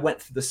me. I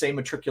went through the same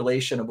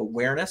matriculation of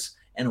awareness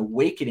and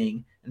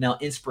awakening, and now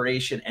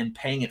inspiration and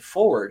paying it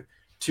forward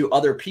to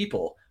other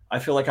people. I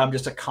feel like I'm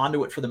just a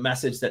conduit for the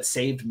message that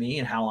saved me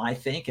and how I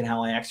think and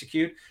how I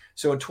execute.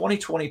 So in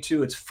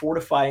 2022, it's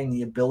fortifying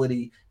the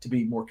ability to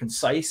be more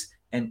concise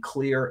and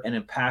clear and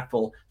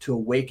impactful to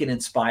awaken,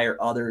 inspire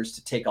others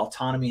to take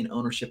autonomy and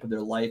ownership of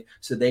their life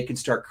so they can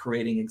start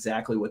creating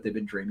exactly what they've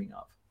been dreaming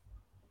of.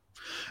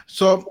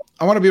 So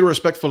I want to be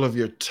respectful of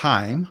your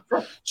time.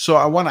 Sure. So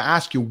I want to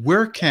ask you,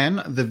 where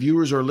can the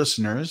viewers or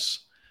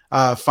listeners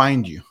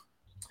find you?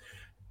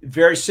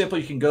 Very simple.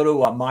 You can go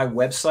to my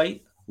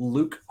website,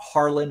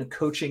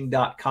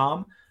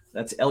 lukeharlancoaching.com.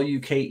 That's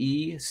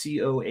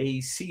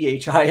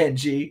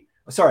LukeCoaching.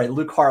 Sorry,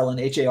 Luke Harlan,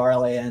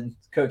 Harlan,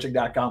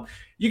 coaching.com.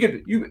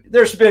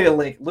 There should be a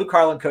link,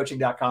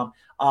 lukeharlancoaching.com.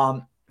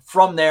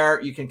 From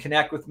there, you can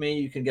connect with me.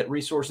 You can get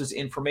resources,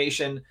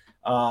 information,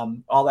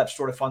 all that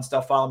sort of fun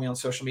stuff. Follow me on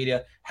social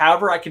media.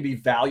 However, I can be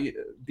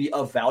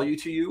of value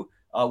to you,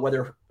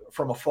 whether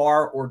from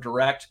afar or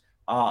direct.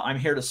 I'm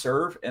here to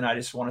serve, and I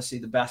just want to see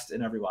the best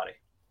in everybody.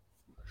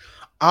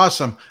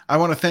 Awesome. I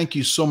want to thank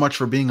you so much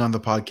for being on the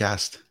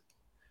podcast.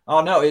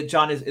 Oh no,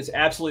 John, it's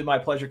absolutely my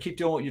pleasure. Keep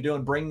doing what you're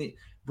doing.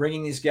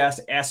 Bringing these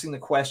guests, asking the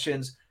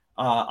questions.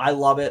 I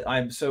love it.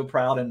 I'm so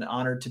proud and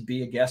honored to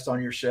be a guest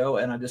on your show,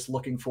 and I'm just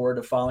looking forward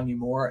to following you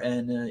more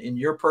and in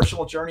your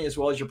personal journey as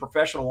well as your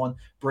professional one,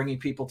 bringing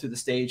people to the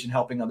stage and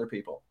helping other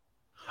people.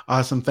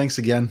 Awesome. Thanks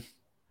again.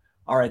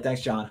 All right.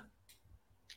 Thanks, John.